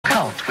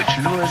cult which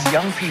lures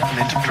young people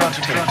into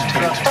prostitution.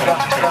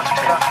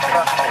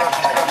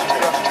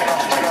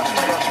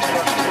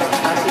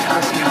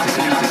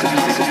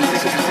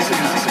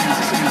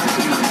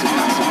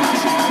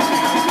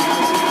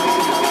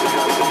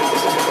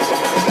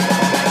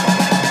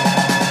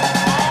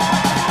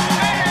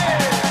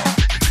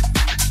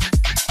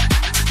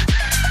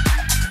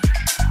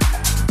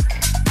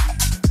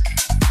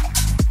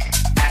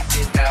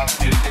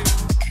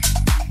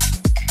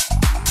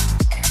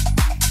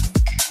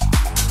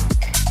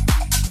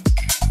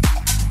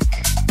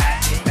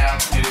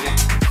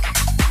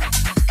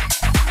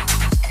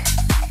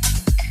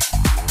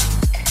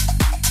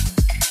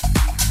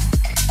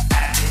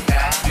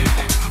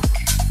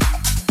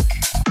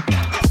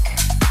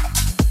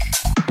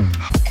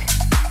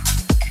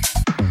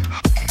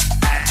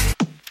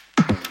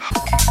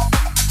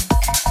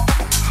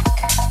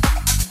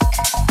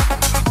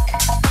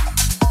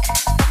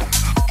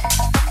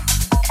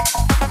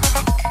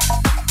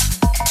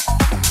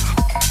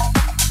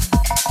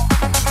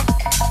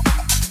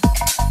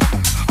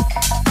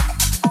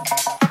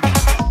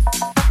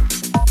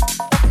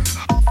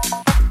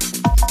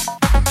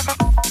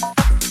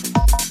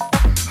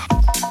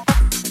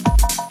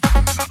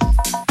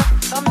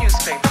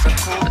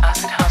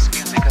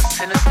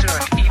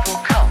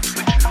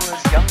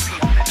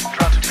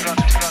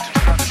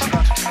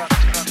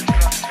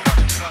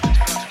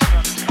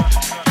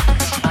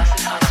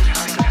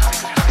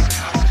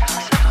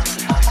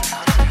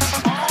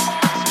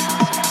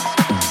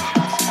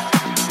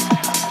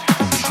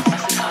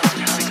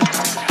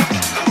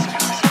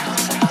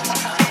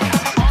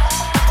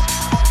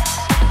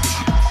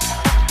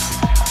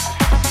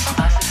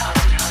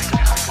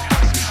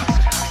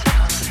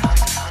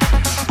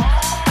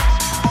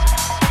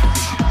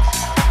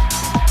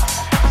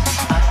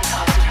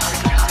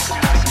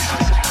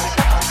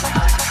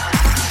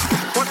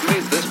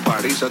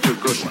 Such a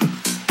good one.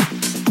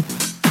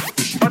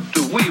 What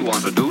do we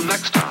want to do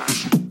next time?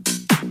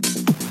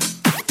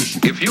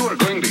 If you are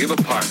going to give a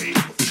party,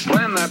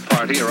 plan that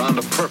party around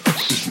a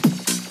purpose.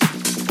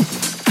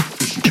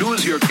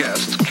 Choose your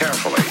guests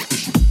carefully.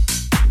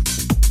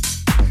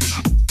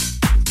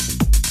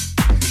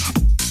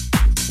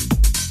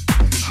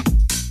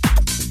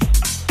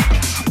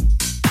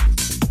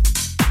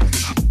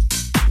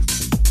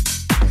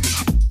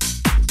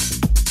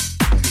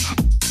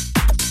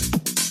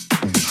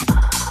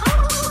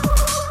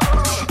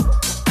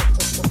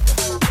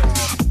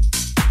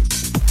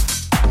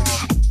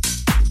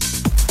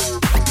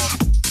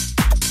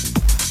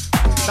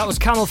 That was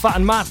Camel Fat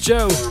and Matt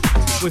Joe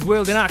with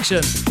World in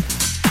Action.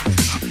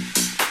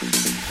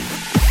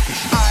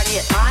 Party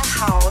at my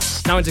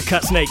house. Now into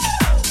Cut Snake.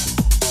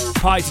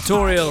 Pie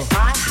tutorial.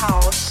 My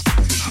house.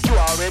 You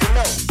already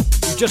know.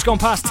 We've just gone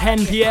past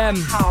 10 p.m.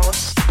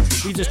 House.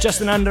 Leaves us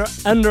just under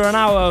an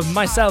hour of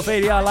myself,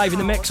 ADR, live in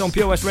the mix on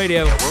Pure West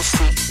Radio. We'll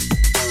see.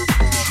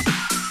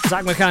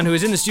 Zach McCann, who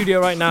is in the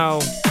studio right now,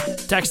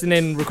 texting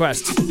in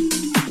requests.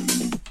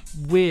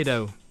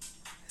 Weirdo.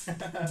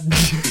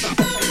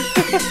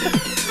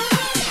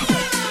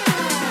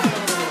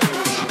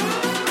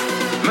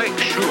 Make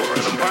sure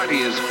the party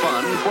is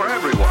fun for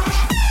everyone.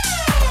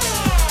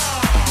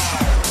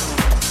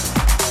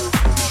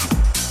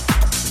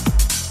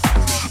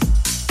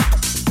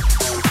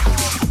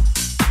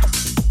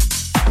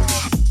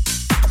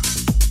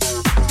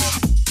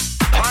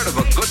 Part of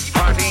a good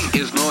party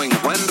is knowing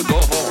when to go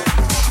home.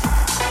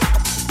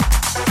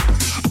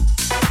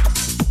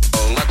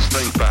 So let's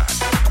think back.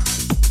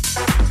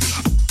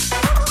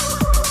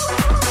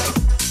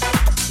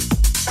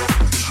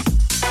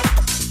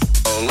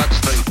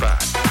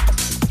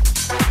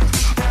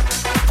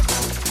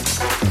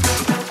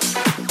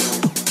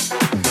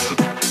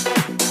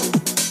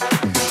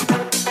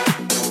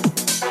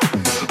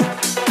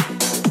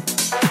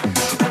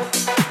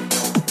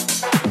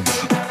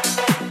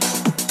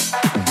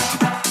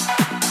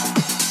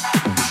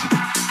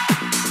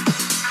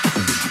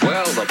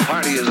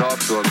 Is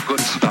off to a good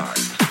start.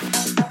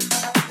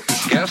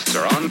 Guests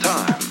are on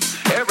time.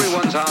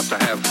 Everyone's out to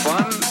have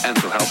fun and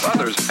to help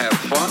others have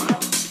fun.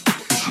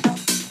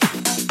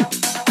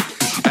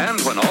 And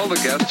when all the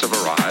guests have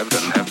arrived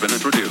and have been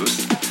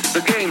introduced,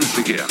 the games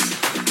begin.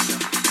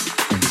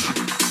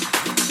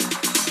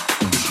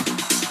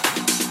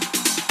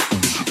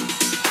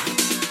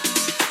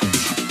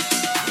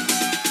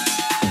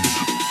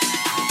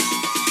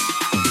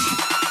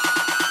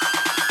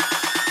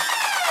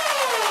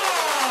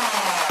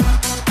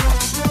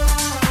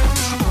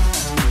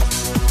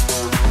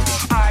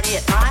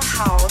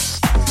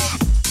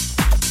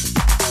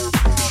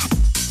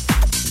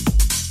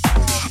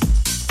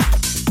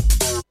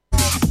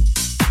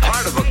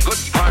 Part of a good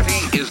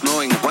party is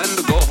knowing when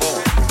to go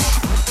home.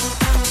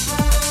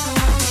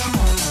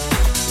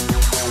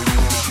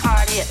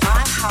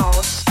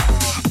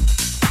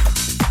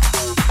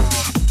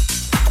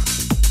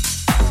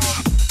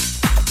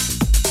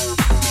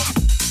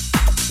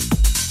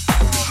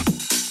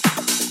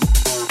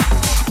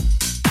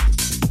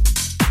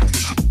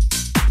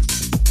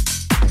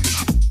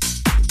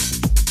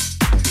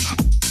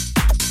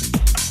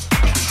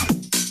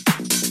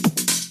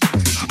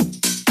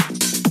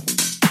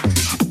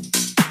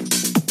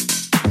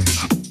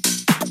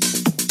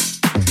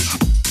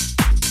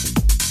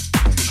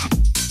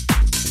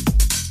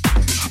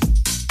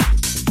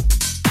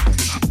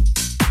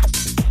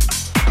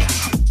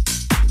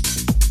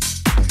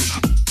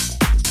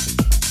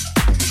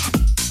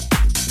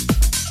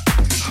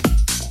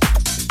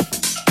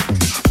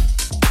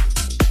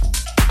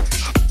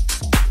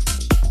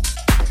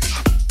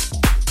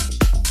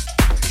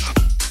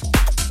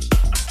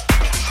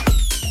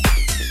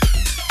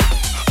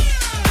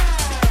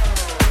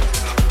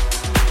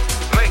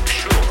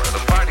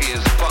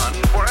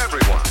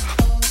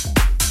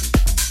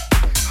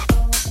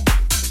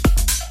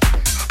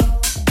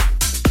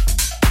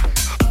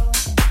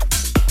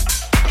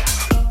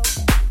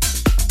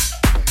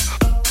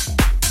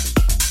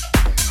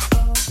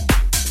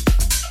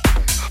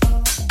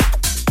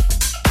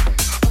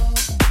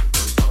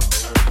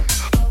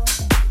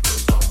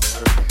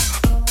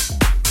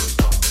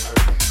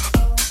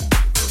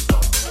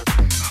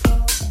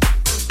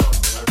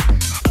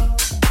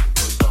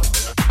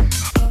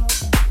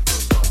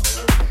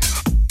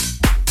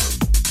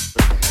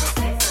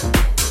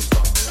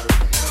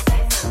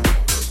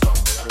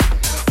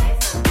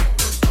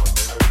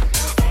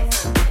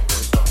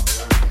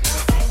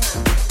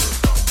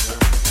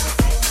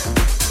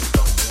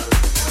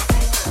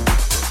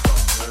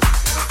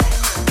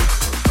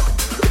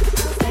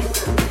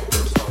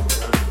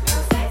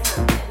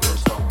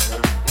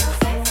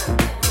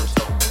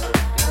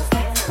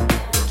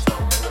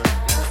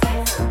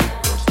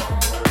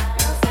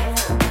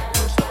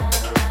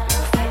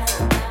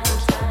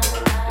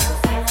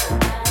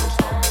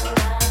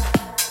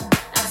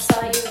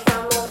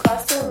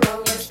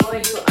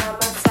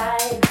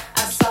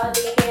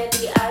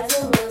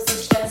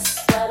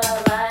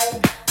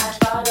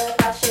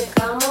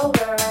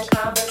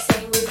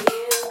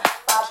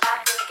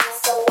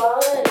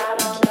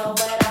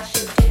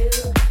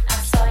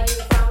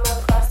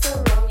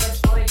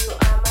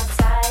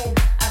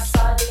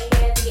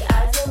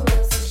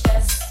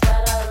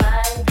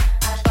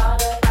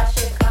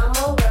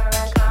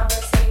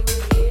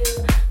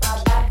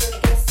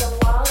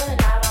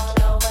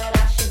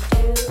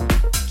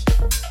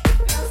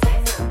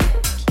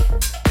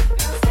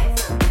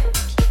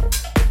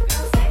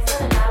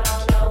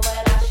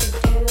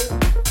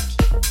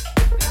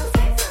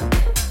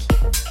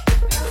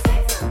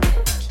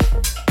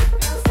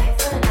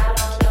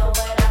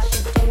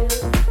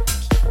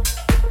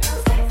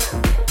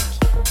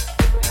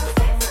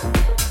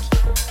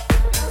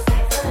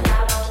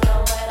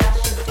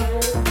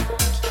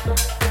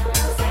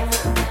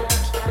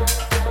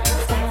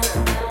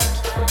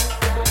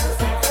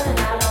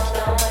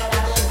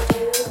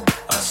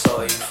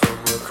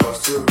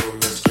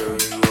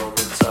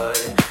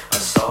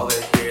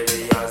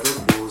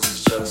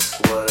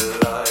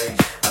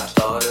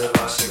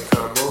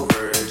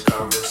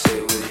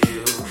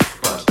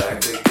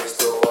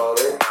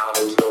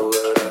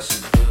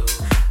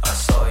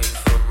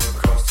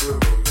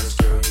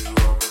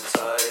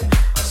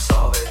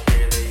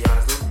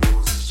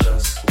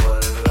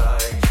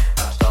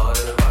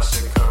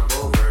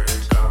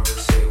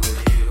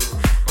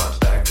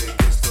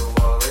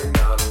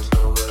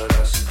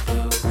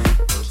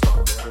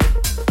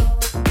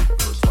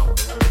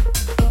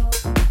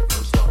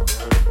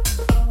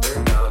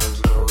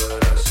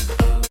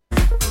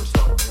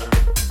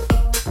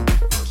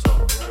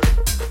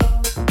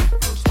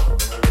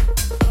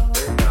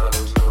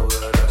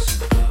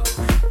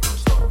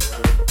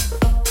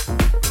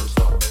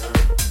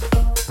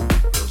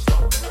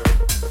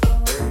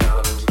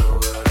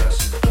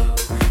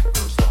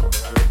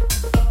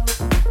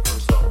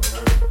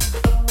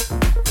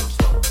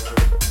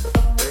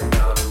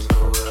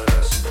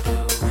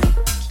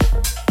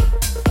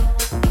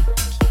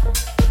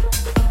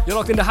 You're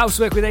locked into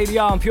Housework with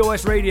ADR on Pure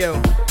West Radio.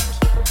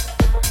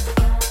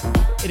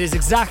 It is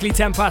exactly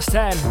 10 past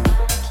 10.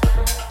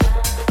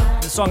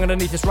 The song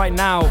underneath us right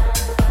now,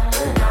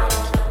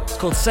 it's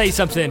called Say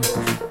Something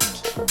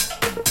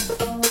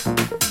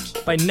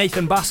by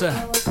Nathan Basser.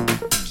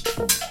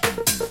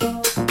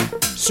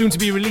 Soon to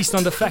be released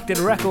on Defected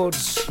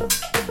Records.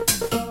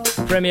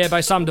 Premiered by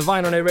Sam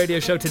Devine on a radio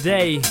show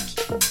today,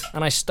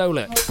 and I stole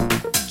it.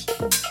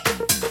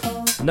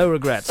 No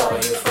regrets. Saw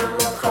you from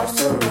across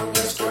the room,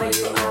 just where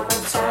you on my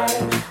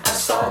time. I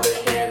saw the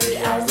hair, the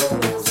eyes, the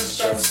moves, it's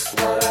just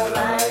what I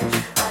like.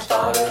 I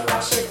thought if I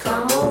should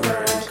come over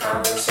and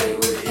conversate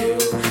with you.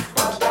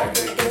 My back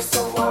against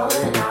the wall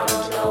and I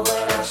don't know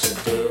what I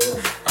should do.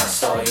 I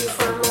saw you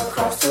from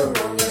across the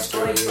room, just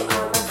where you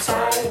on my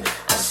time.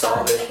 I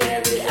saw the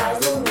hair, the eyes,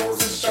 the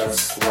moves, it's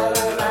just what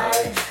I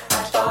like.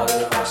 I thought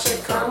if I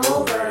should come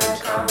over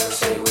and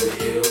conversate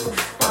with you.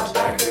 My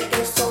back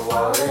against the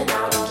wall and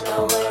I don't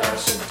know what I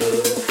should do.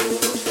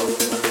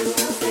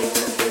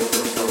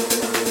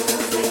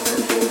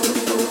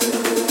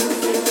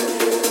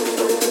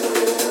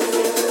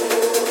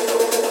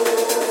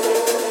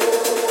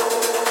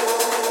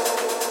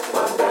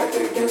 My back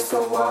against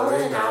the wall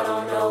and I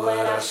don't know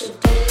what I should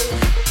do.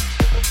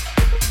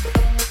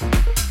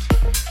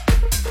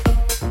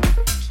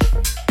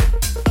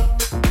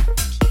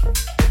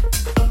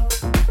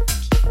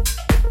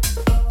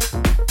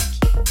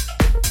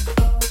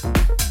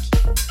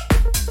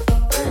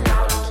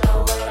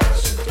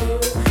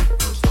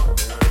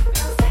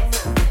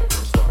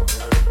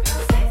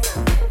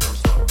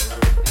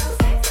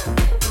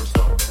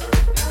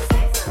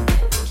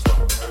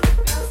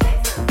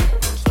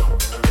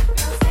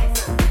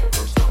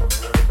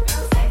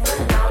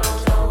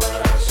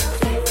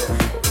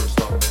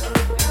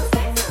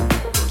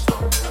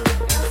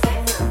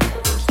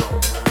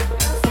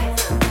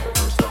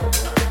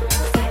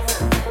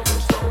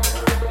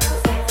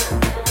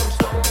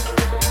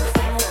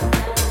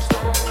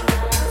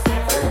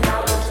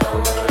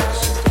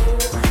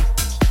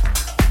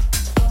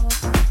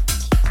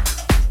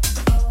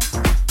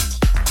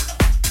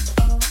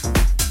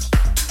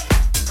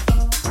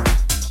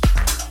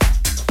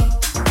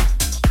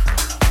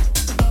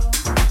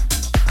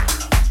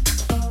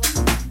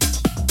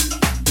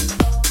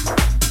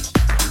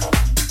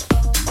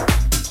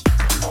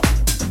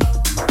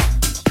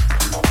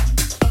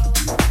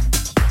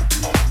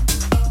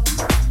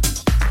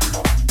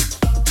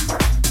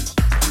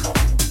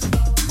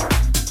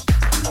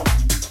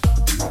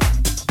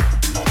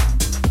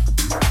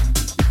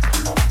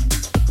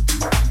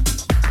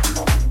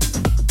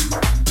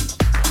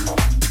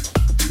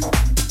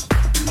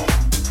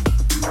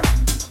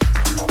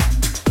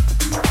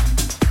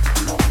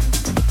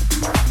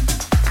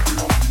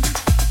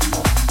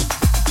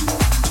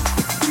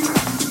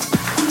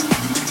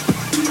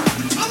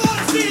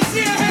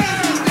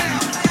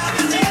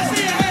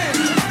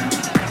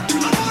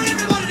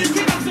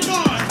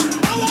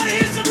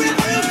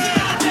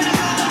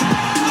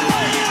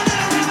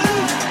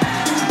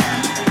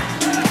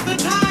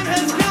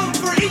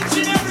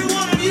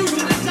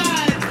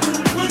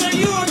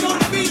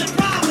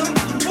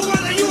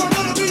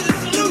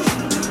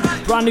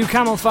 Brand new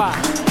Camel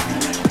Fat,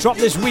 dropped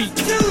this week,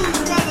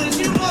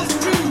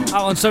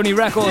 out on Sony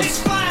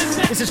Records.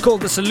 This is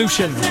called The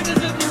Solution.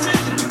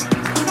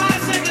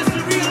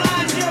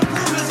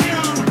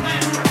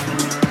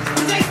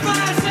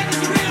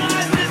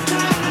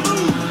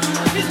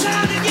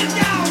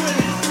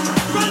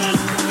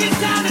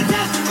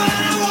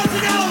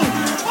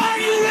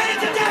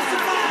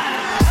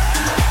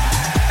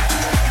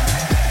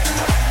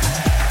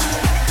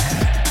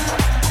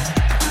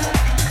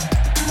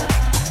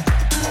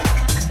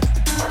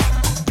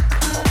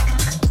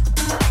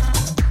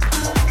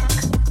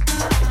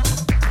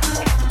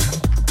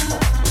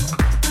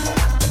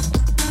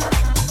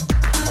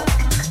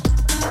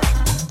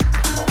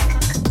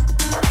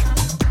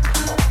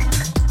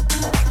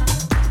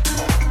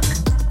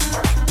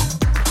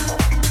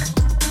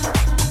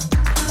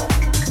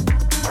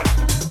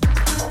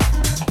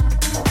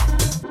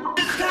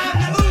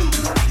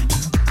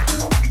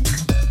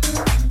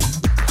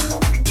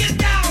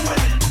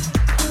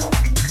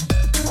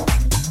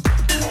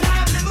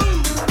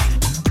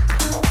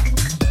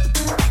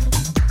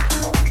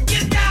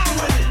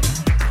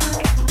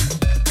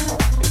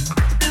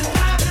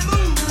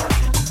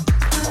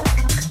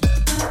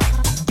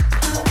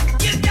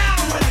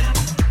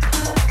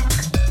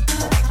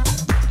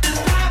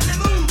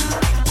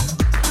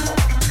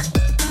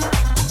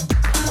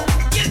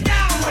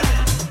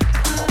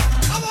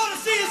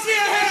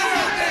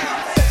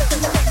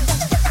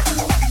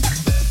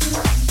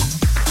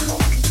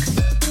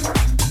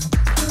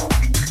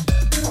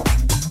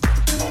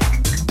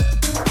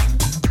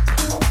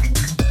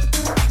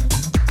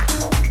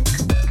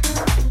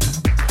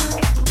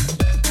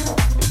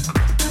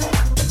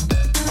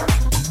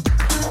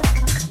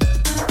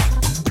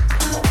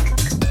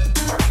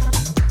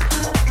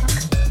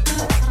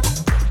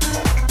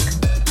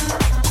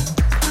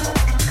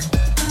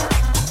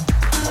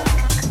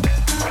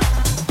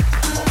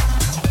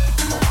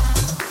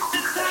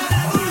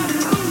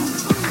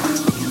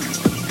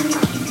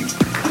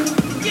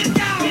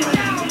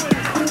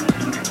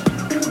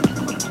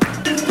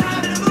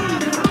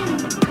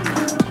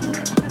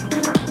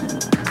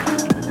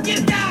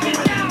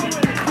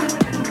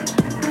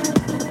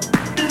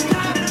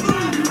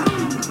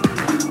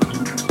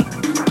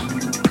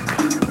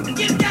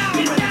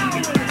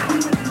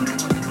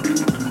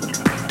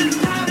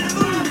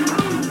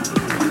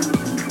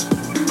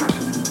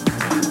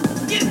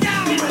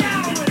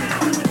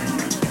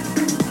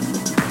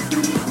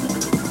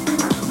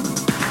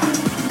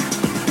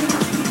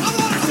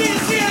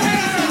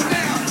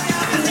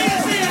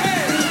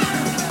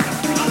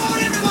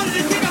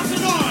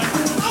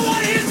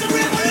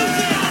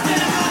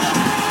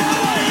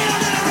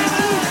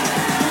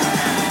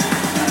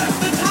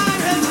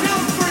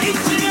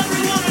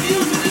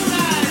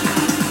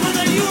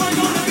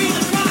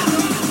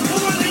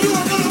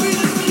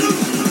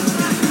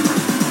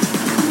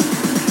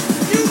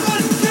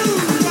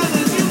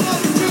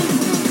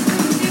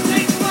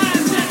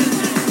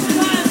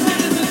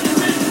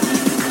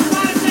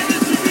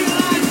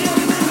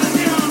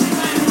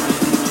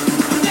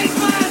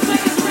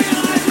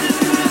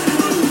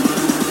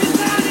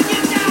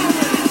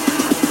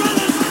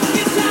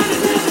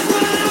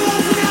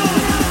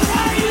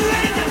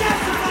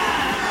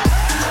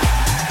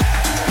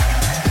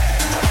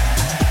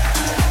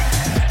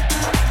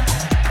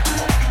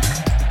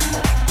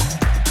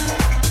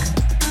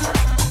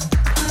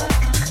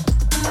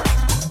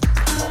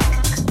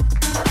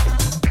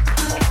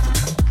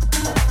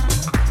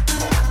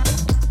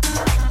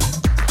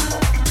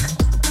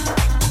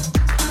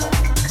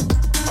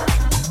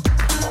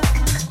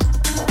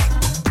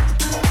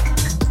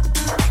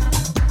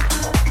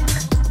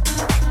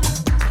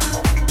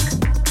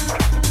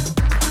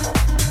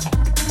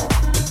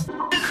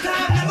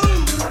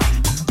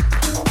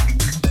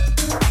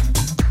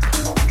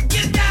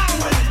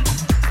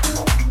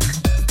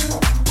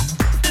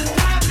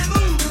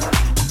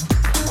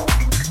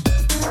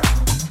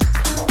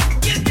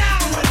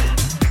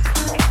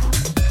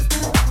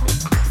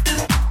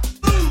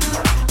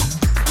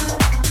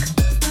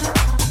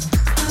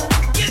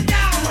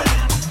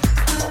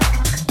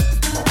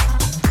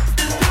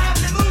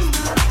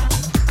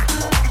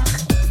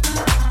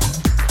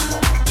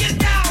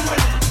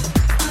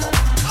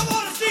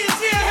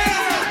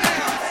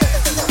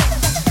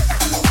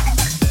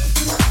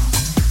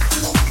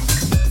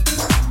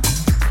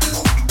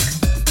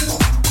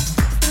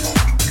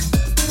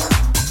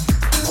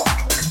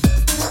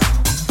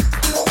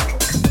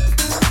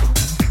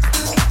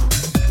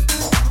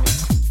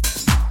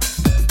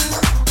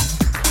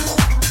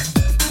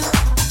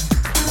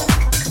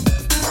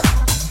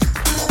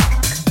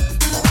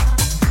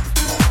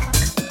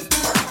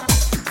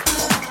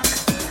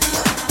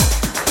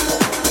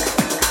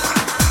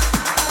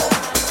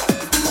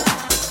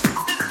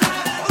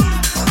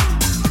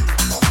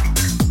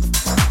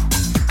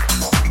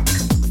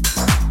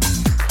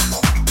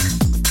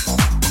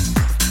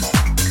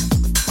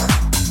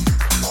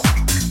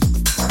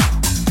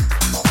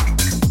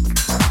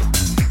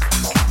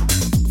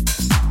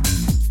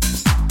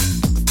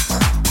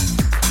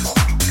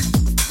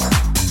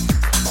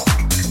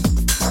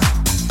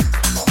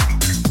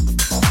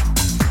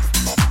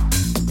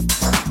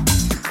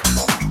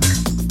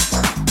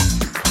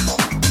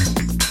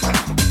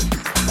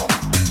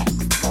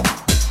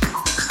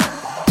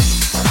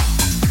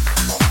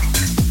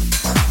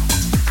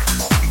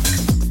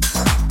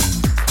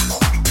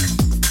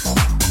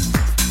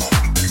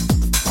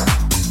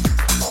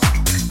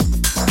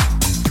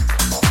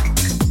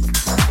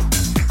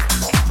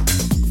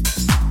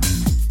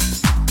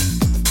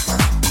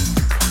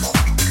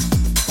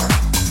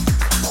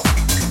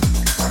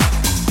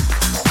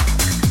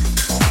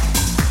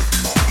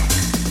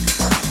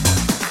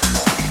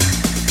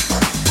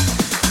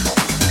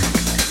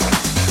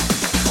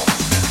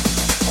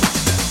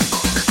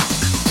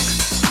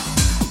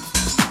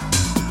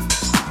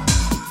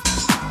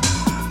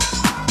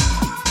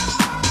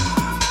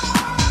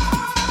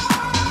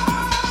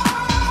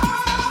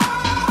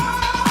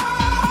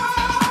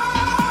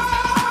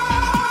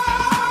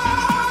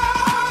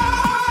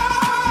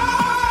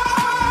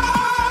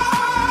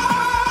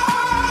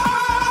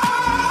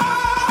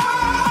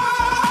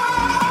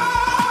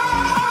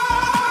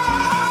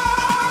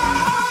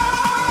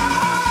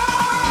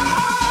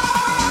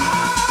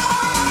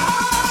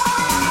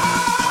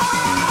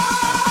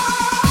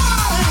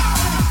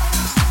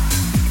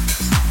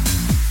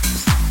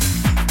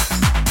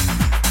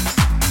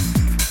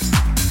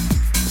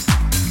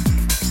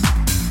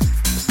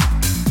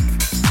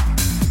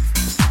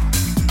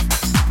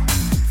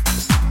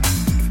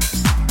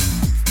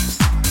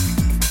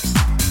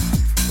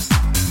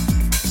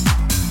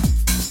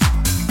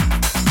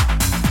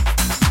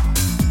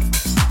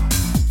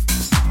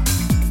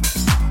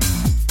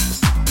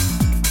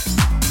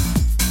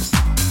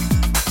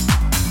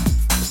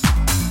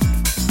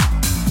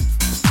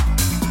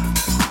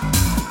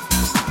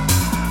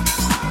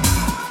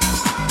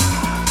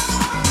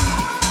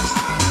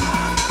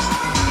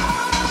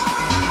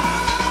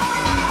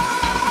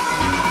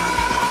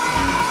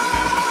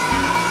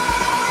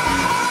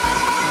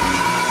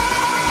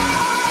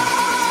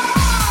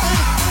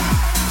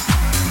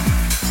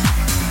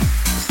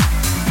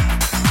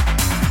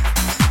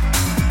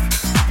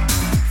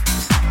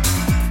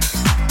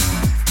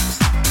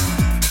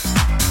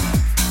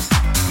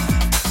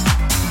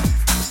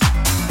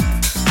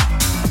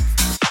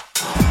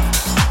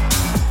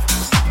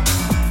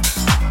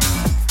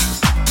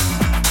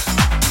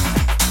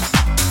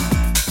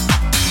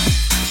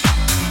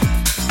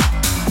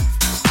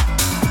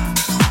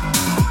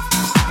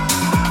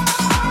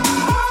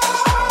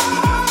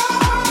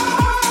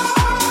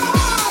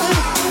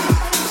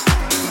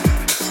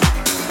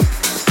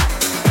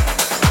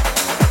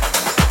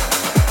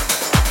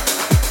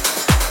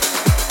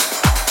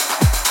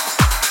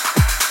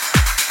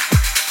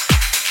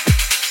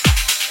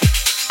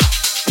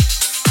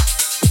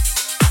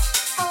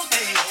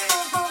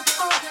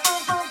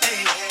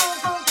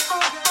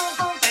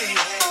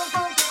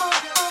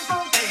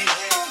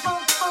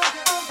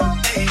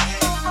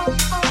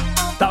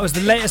 That was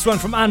the latest one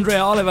from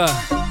Andrea Oliver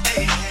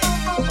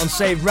on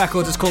Saved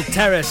Records. It's called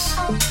Terrace.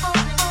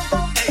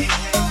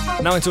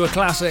 Now into a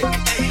classic,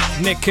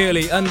 Nick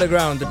Curley,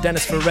 Underground, the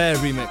Dennis Ferrer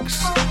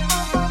remix.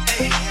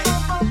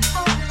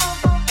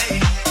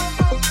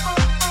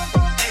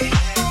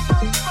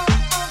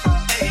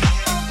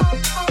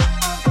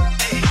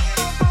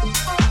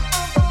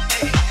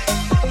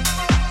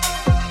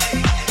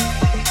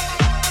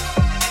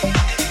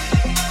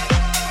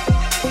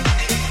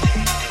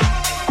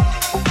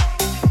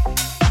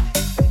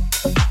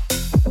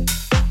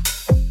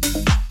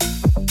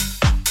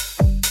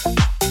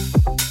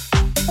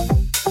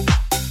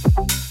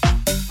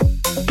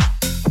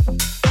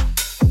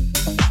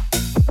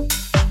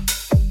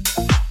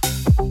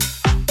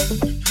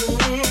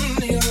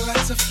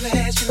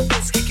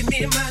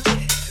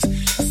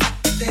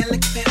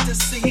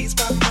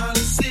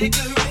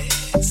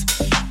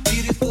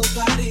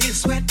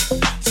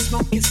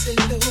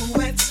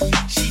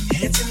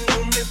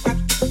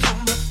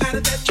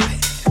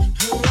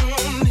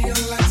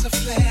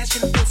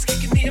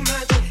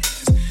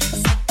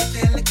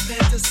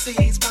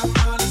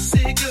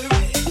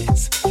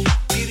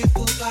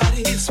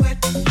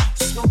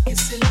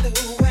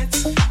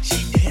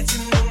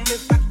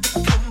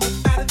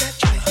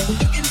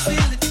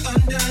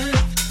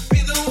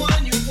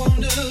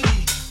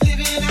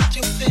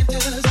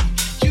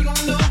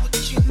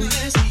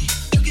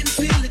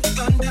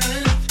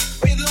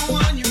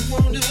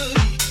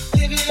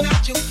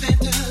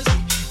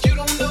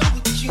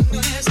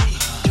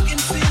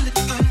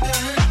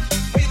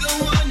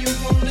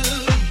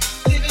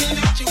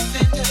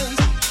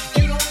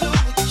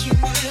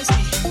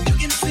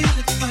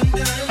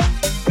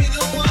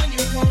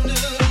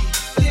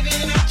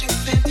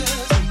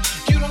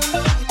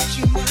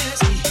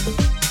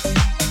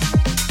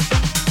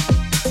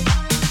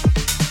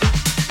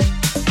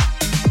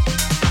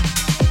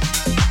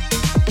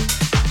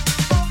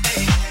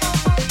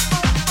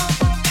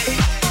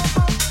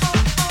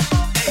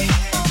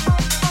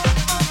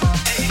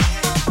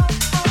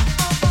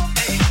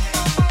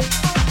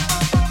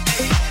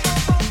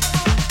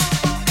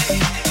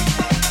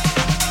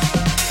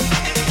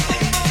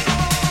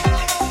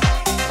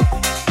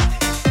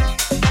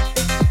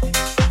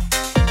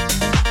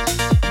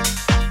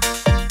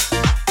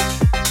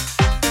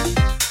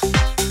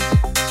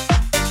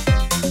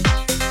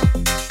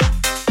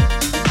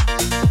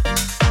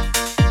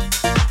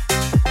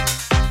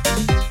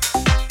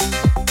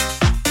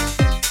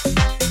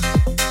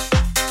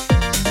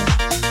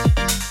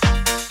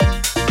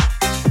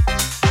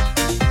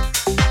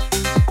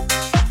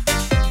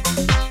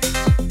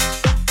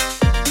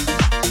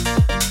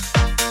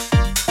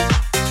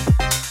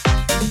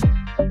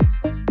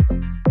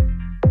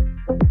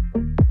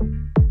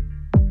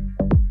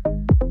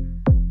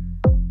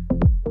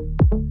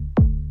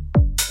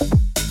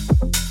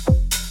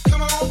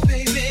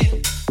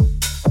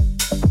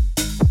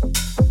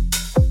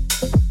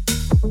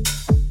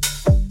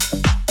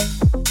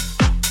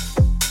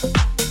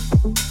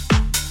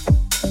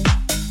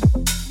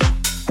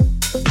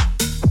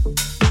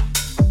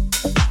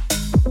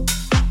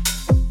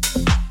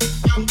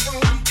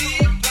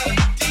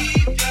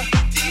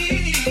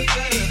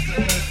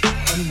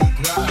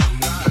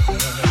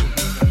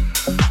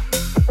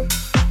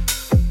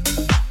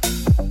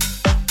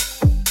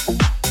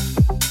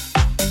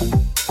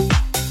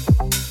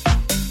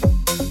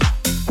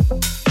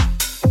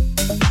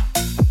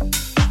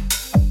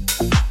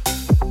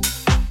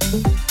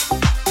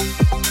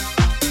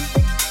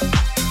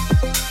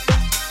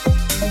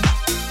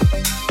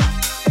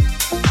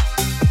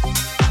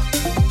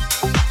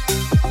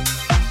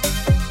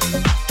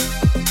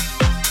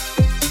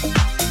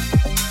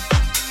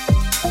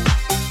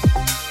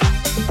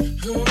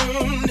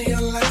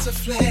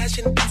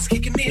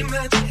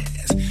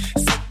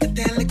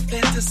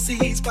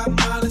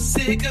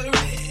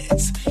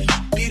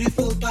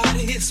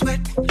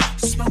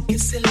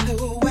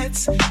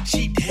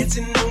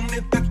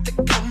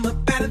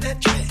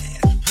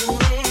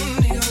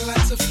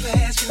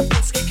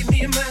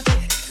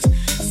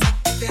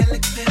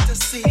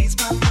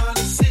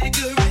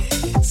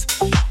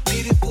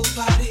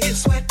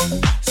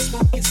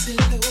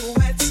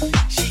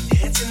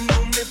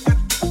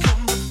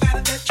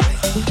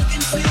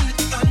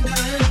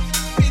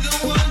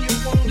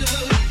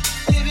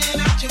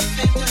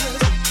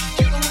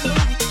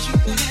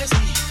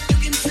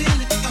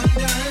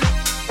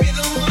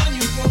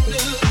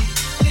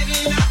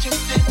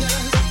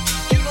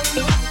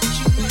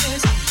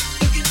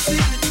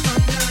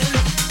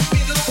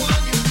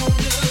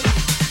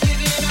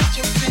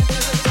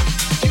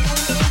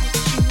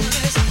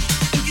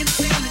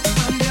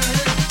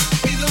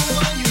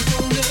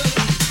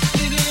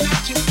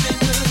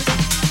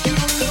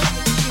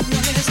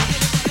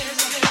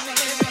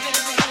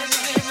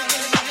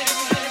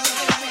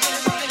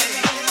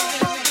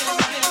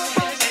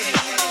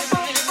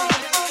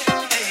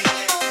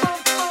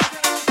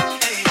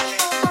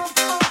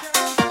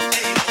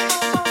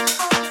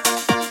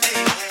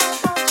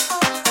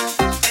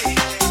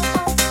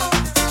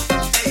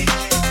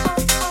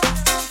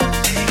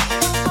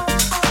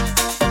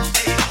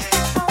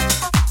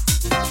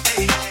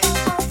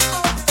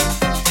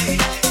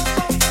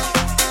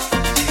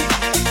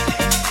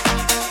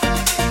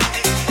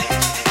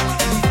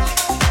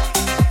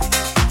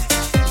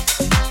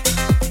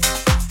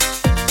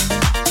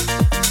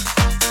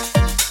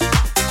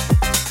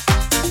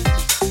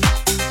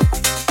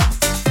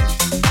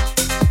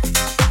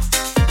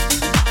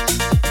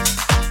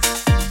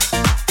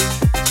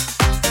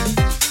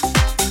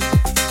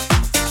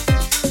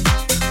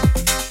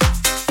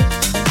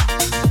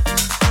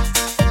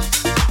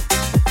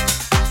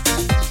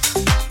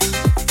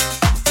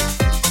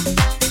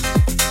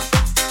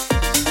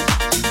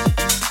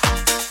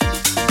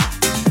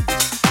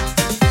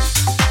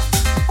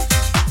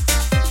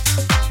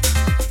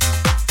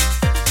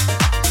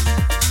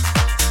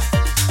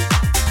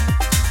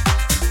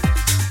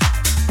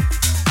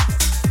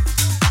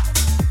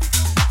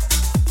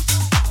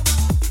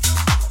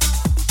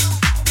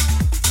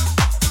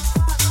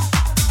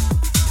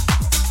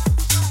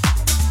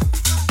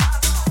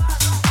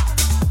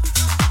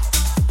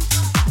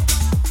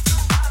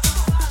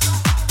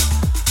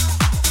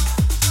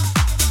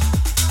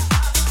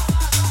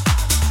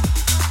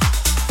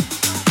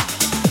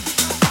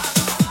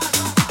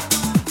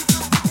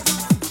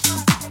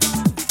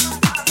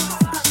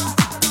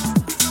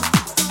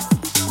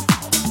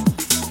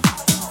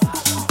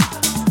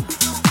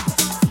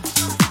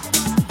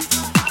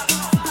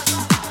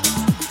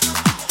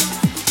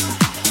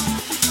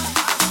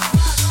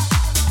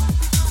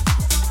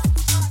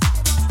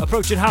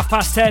 approaching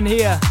 10:30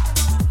 here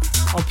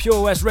on Pure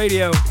West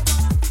Radio.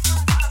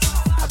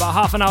 About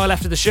half an hour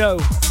left of the show.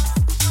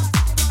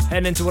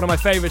 Heading into one of my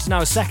favourites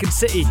now, Second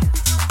City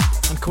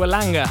and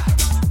Kwelanga.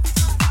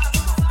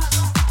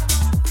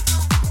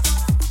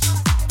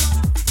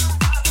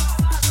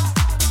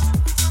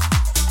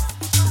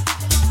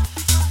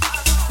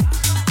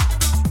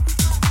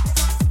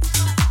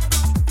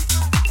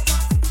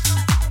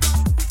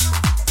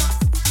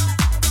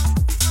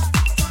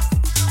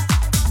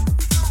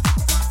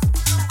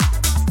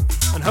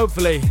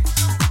 Hopefully,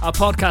 our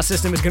podcast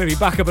system is going to be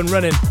back up and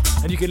running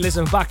and you can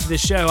listen back to this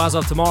show as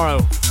of tomorrow.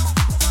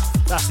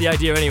 That's the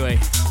idea anyway.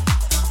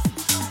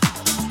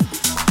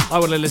 I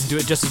want to listen to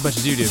it just as much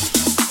as you do.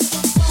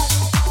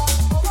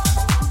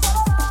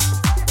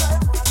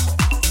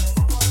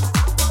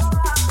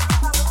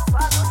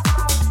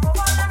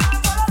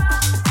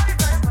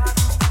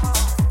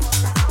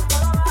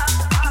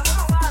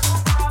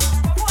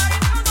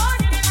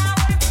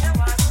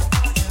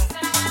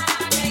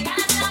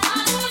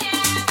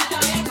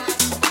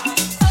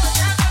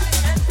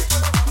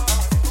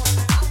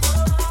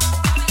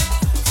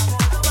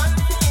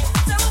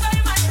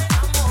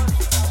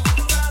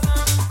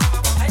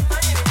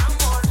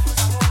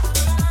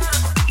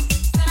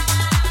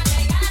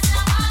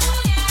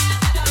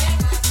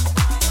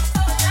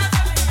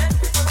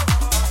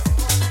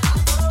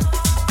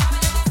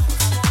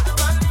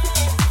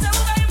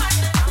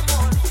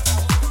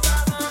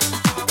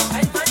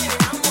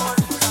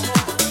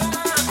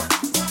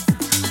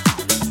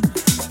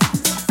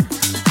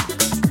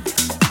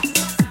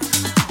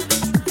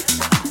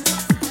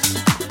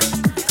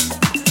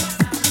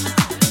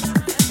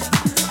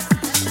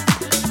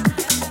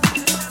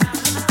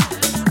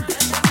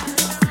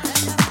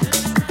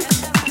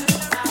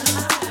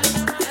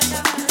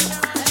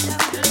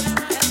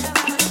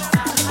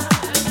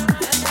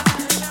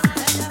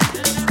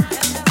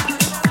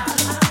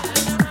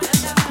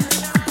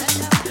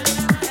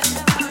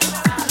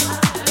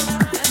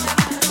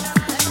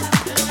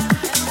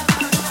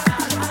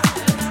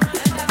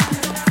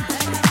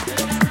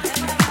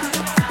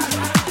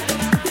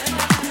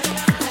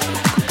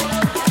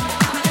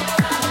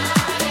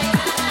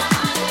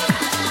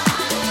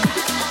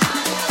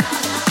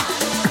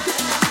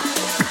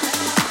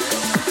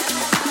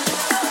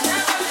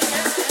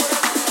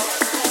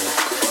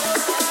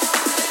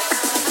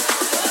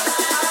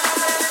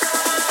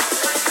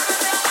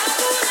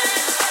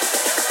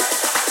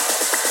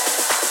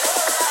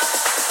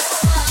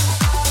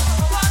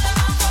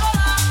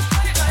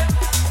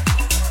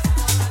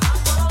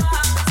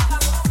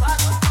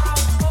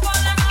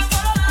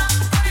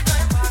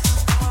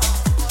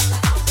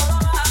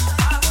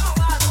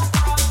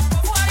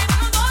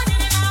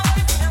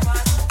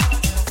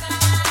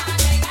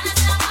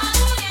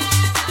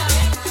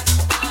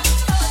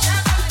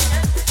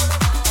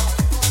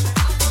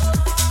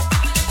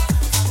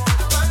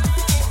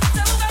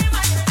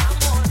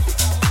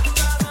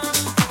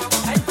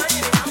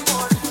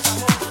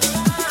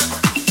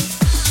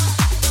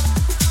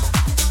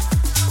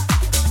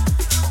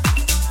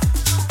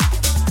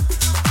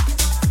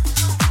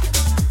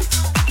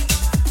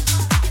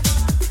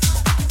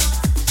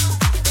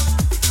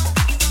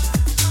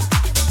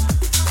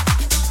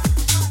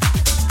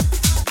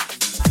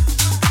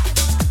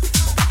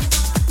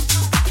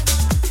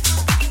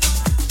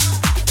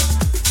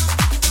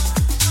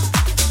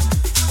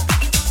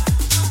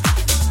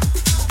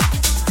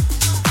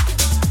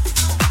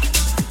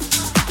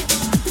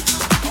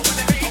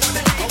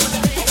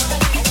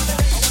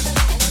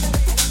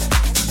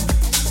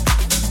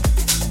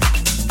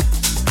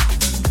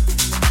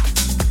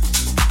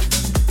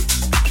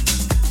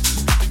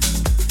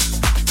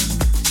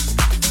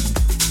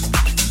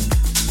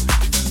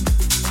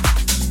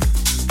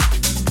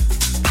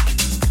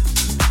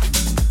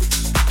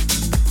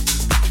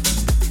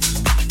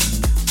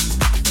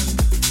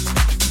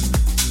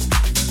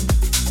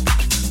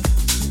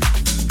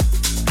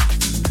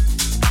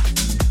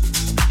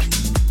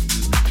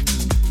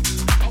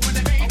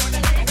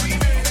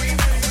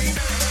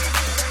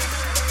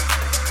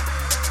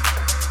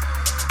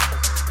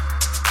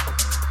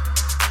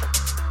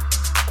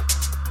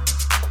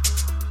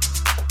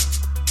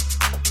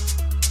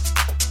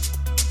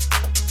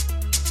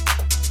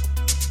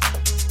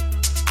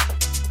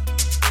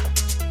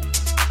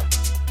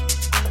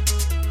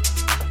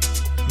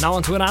 Now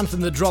onto an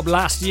anthem that dropped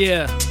last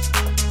year.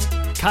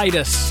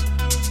 Kaidas,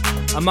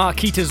 A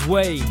Marquita's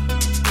Way.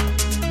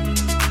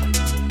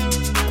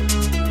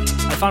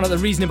 I found out the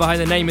reasoning behind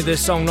the name of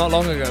this song not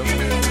long ago.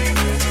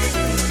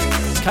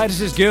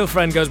 Kaidas'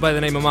 girlfriend goes by the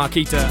name of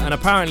Marquita, and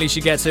apparently she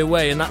gets her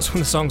way, and that's what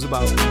the song's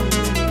about.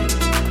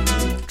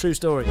 True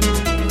story.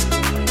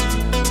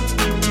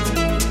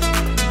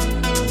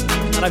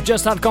 And I've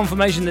just had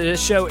confirmation that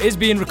this show is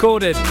being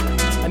recorded,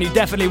 and you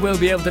definitely will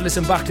be able to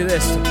listen back to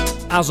this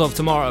as of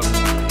tomorrow.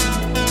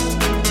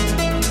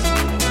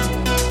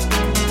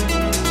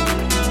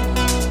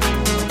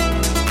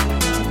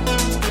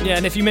 Yeah,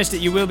 and if you missed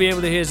it, you will be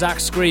able to hear Zach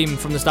scream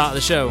from the start of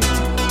the show.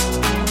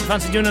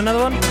 Fancy doing another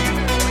one? Right,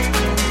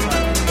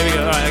 here we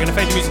go. Alright, I'm gonna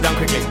fade the music down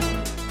quickly.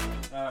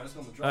 Let's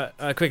go on the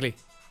drop. Quickly.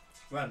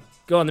 When?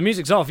 Go on, the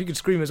music's off. You can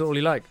scream as all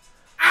you like.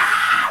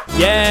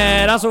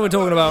 Yeah, that's what we're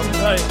talking about.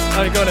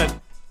 Alright, go then.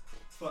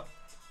 Fuck.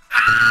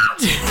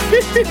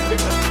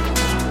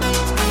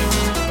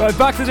 Right,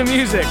 back to the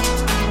music.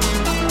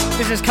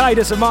 This is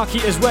Kaidus and Mark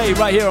Eater's Way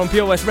right here on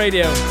Pure West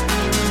Radio.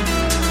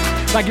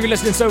 Thank you for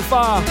listening so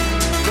far.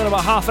 Got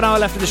about half an hour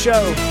left of the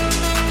show.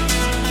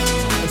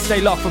 And stay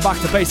locked for Back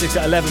to Basics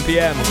at 11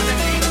 p.m.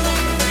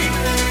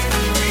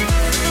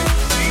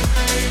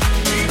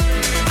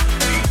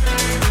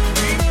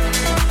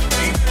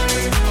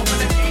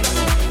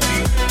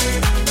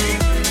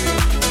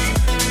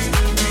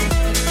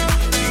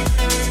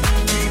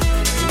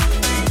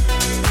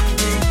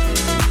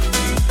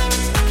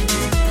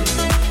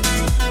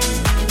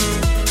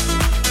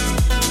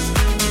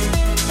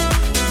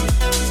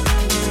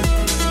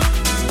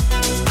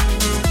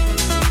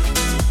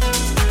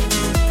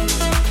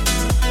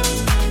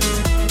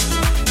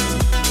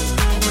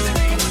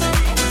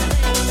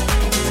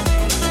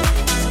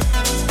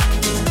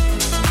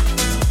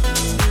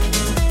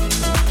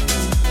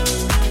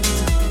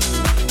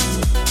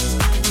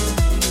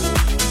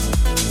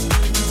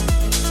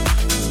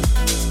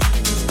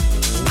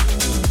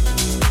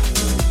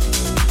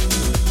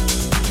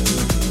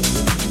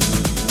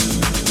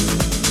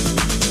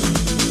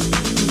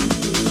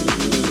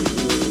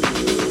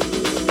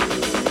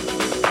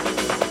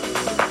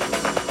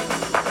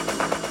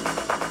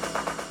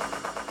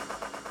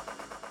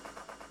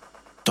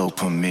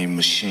 Dopamine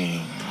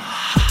machine.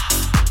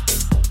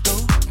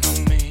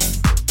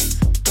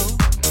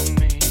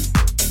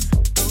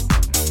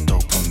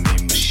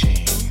 Dopamine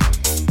machine.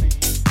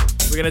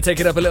 We're going to take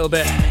it up a little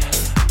bit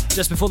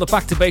just before the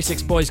Back to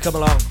Basics boys come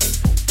along.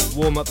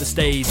 Warm up the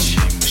stage.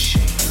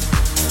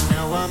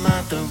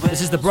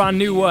 This is the brand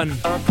new one,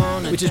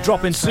 which is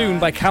dropping soon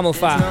by Camel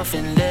Fat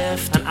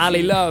and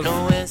Ali Love.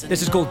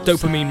 This is called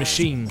Dopamine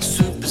Machine.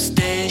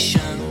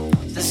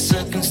 Superstation, the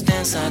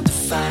circumstance I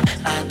defy,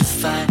 I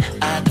defy,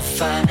 I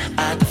defy,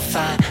 I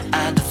defy,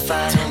 I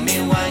defy. Tell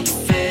me why you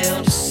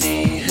fail to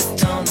see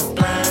hooked on the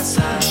blind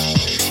side.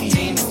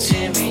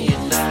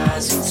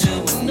 Dematerialize into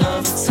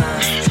another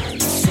time.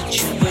 The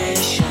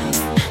situation,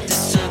 the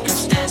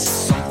circumstance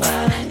is on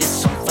fire,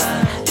 it's on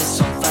fire,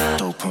 it's on fire.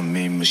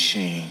 Dopamine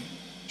machine.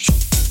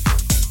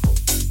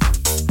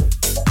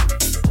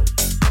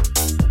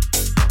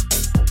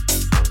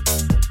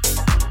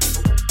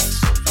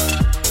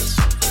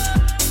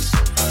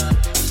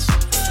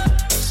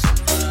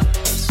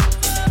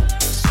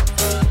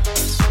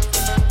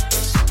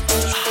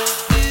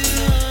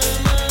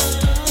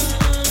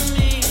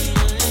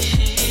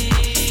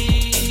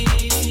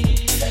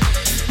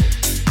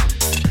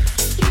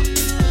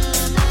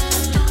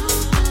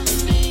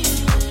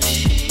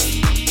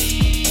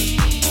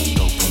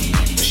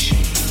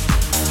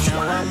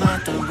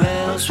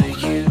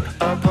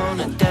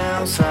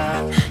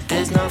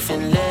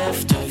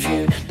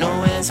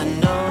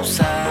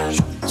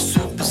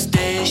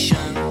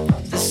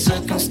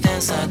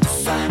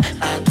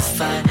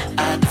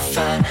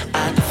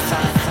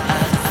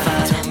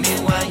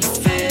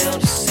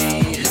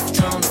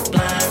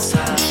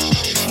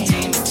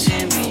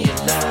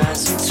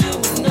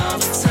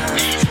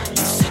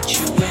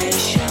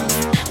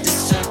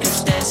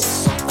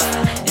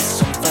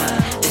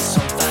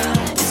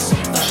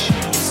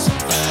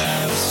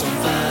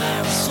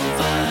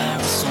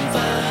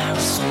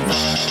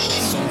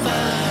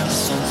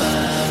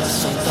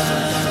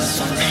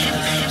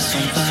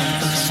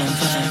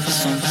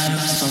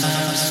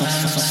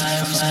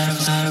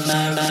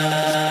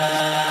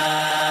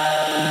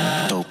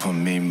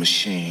 Dopamine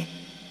machine.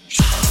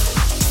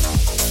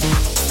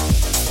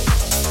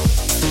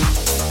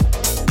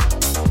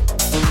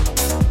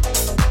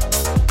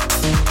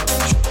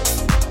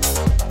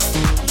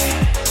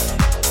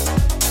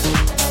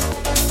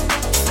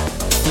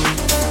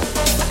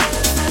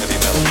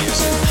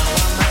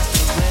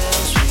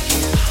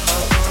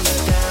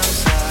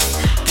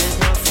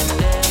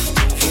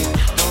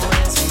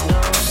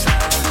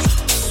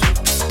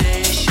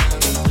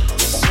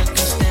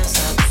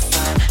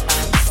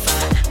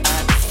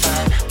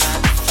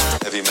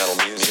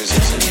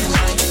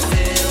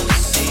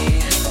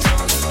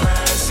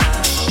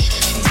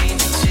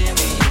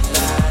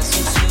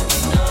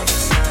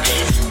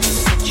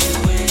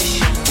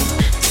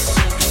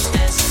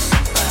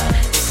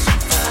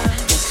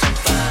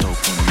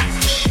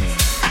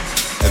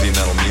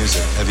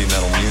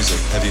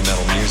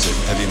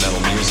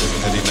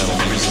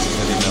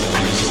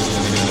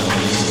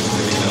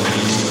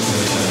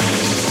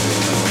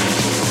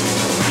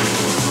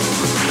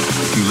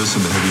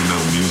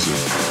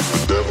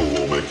 The devil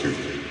will make you.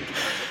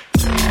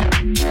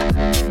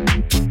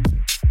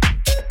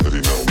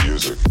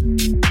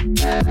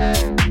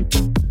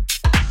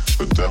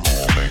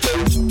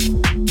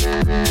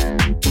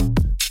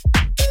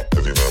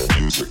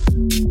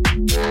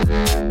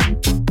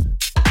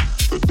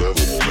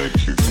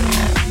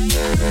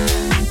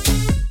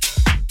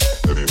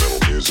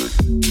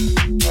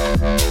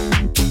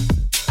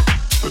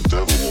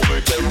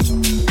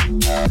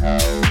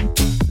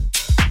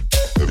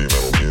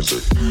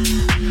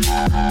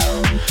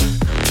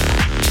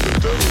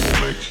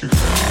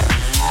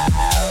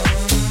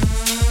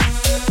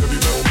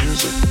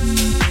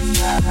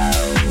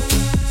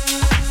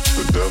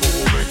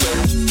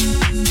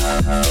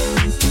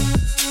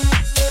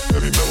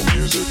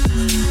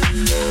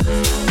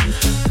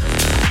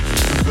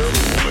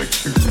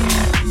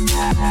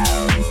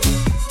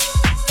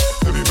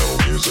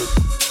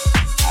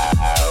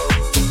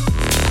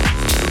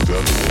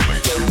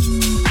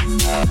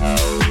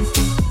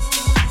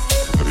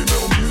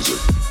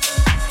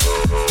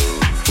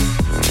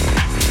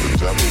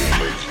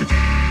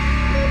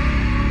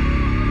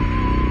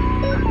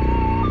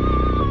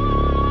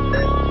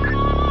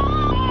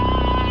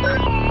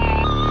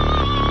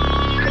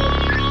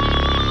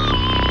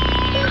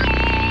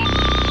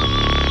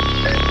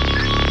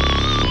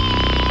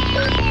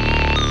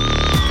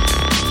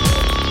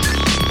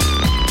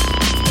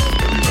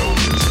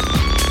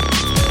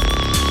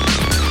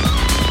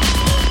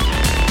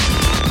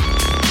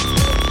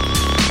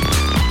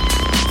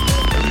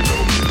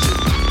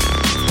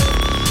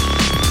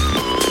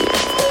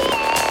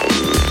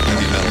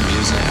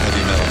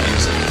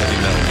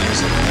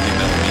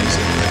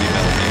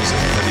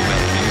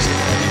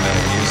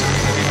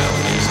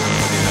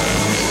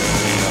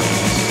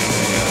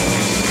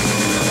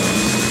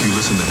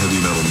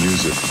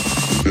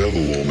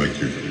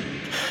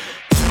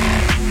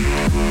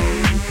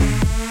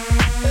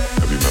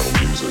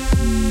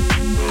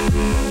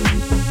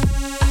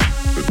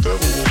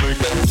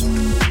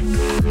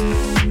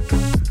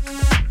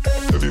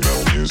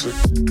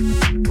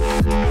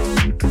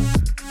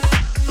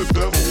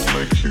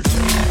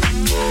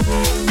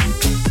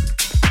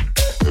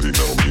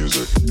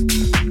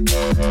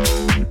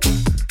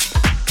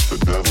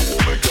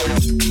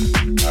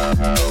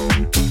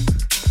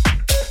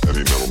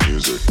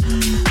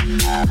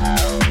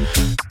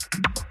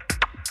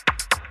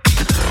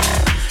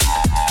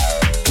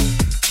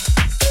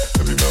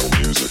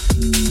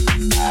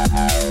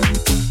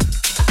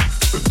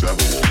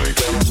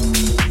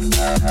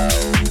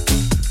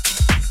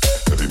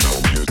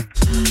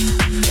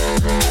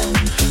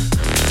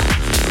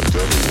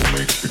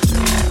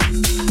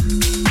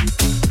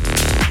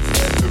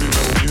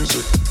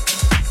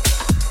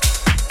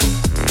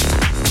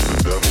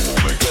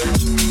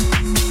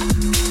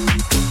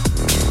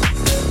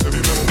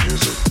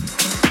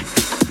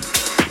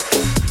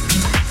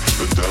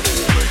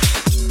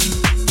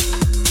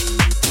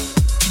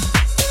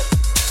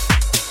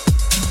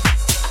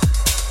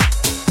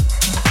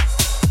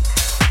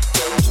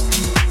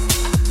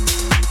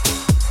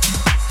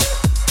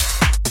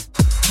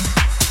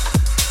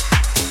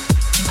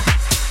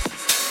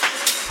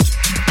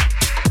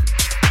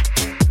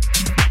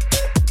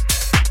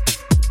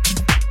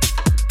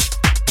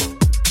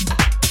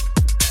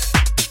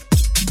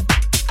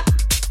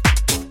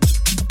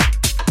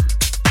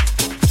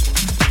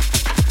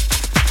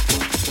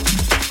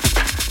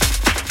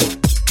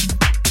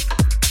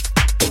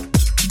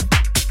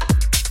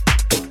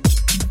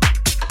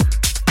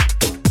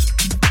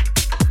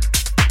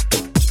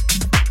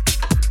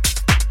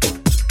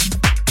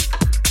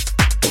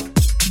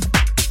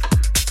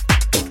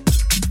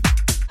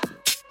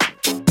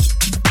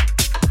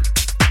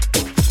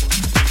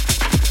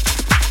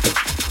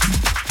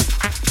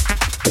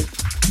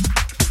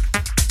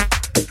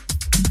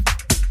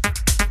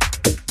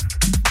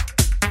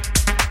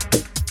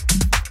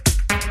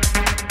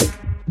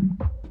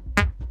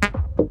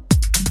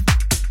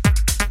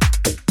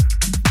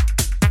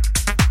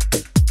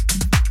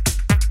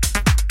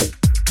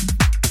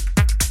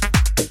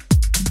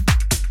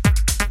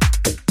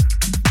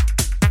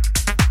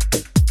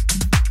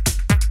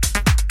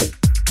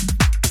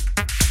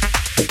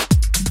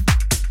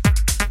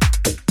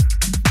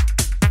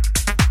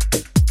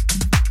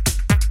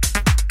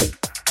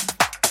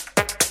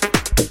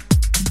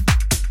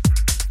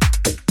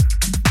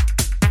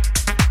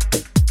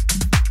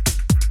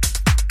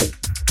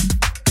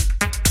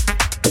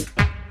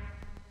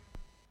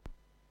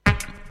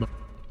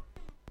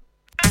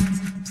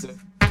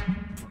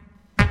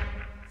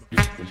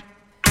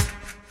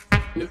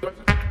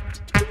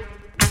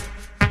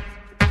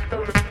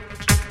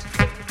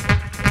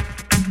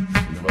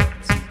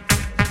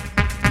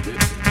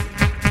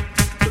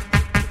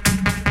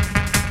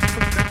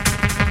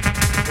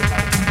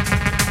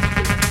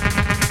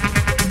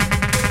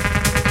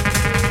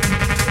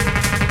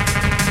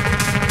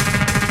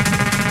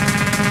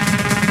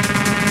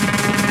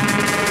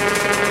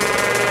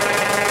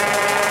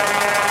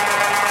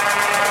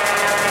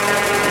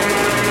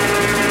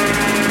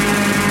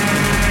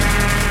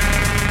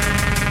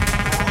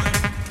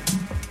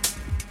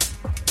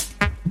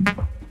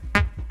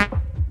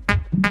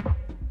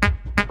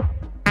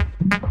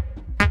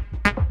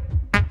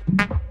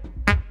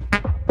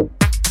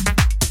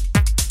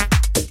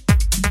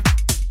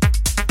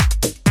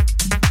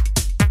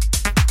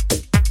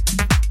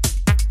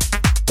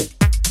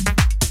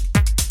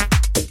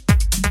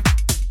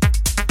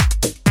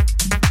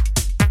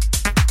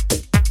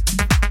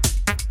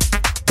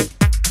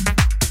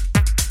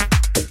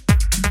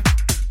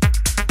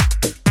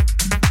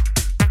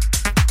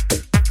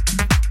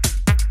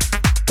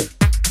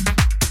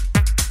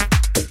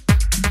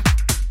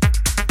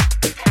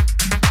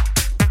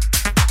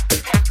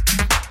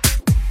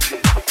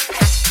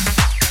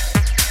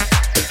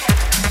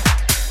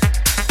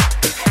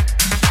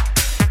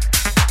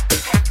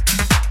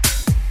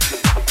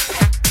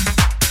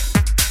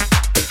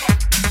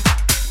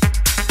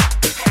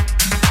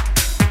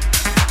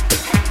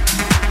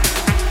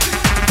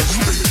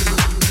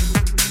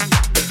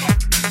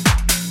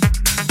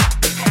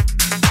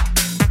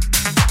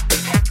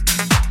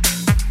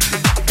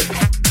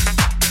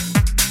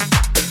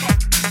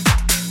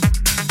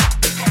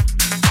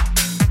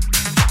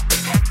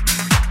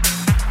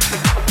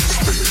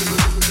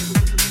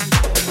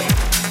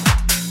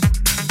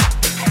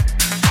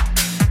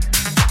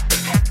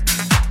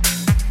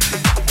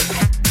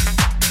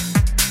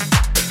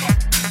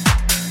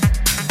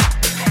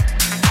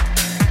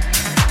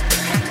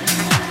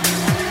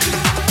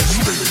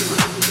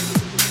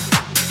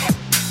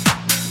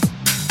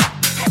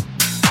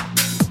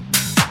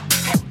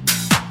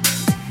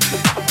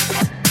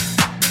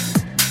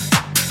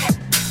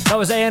 That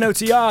was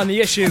ANOTR and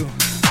The Issue.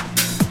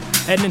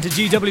 Heading into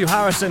GW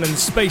Harrison and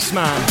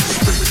Spaceman.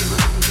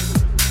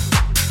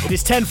 It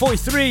is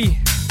 10:43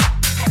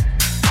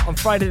 on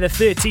Friday the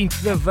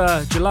 13th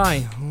of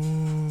July.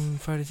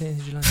 Friday the 13th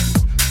of July.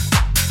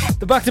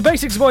 The Back to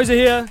Basics boys are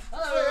here.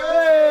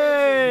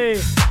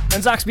 Hey!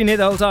 And Zach's been here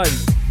the whole time.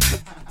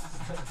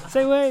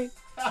 Say wait.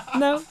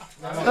 No?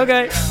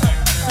 Okay.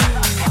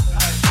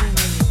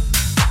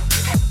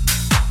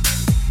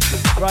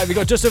 Right, we've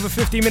got just over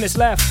 15 minutes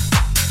left.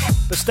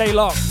 But stay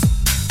locked.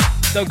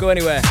 Don't go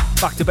anywhere.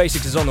 Back to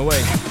Basics is on the way.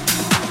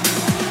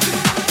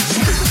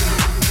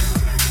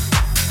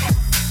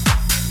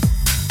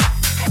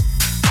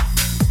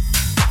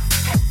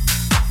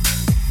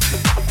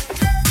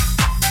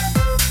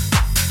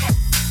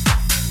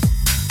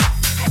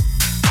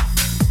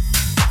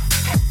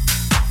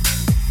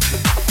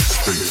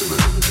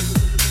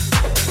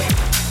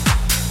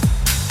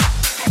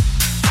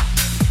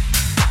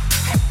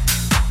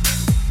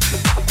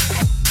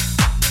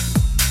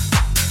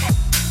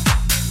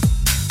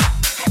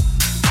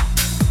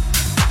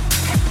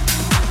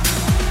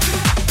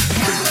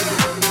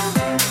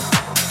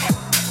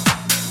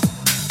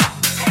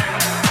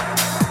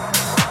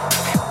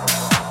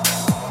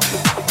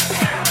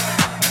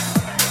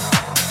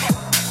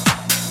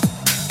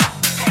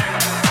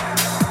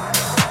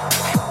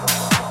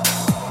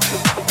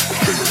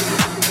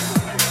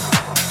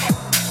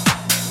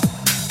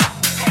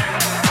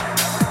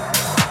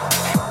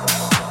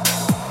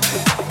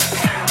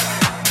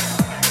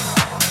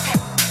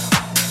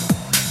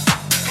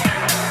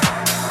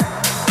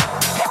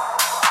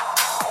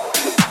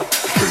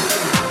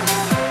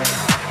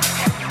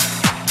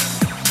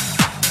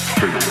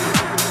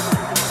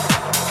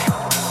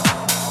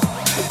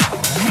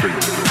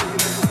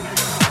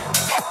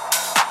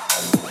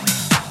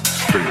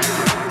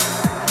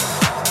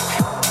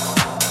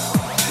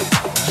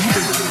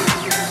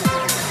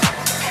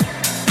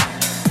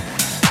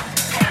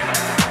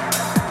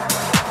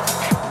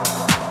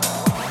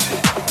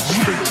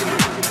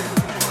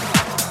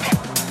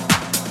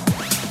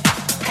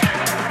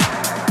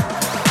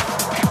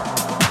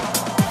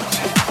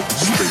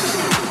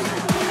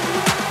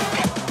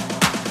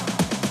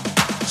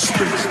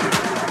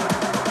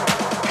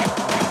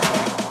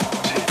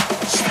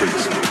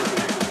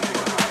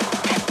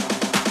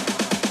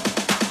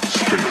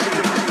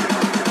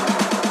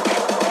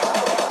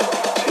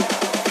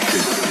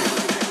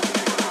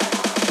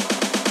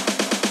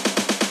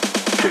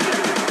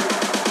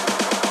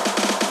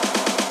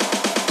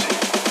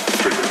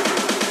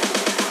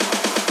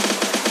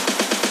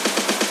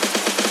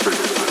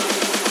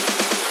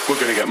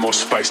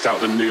 Spaced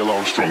out than Neil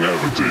Armstrong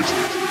ever did.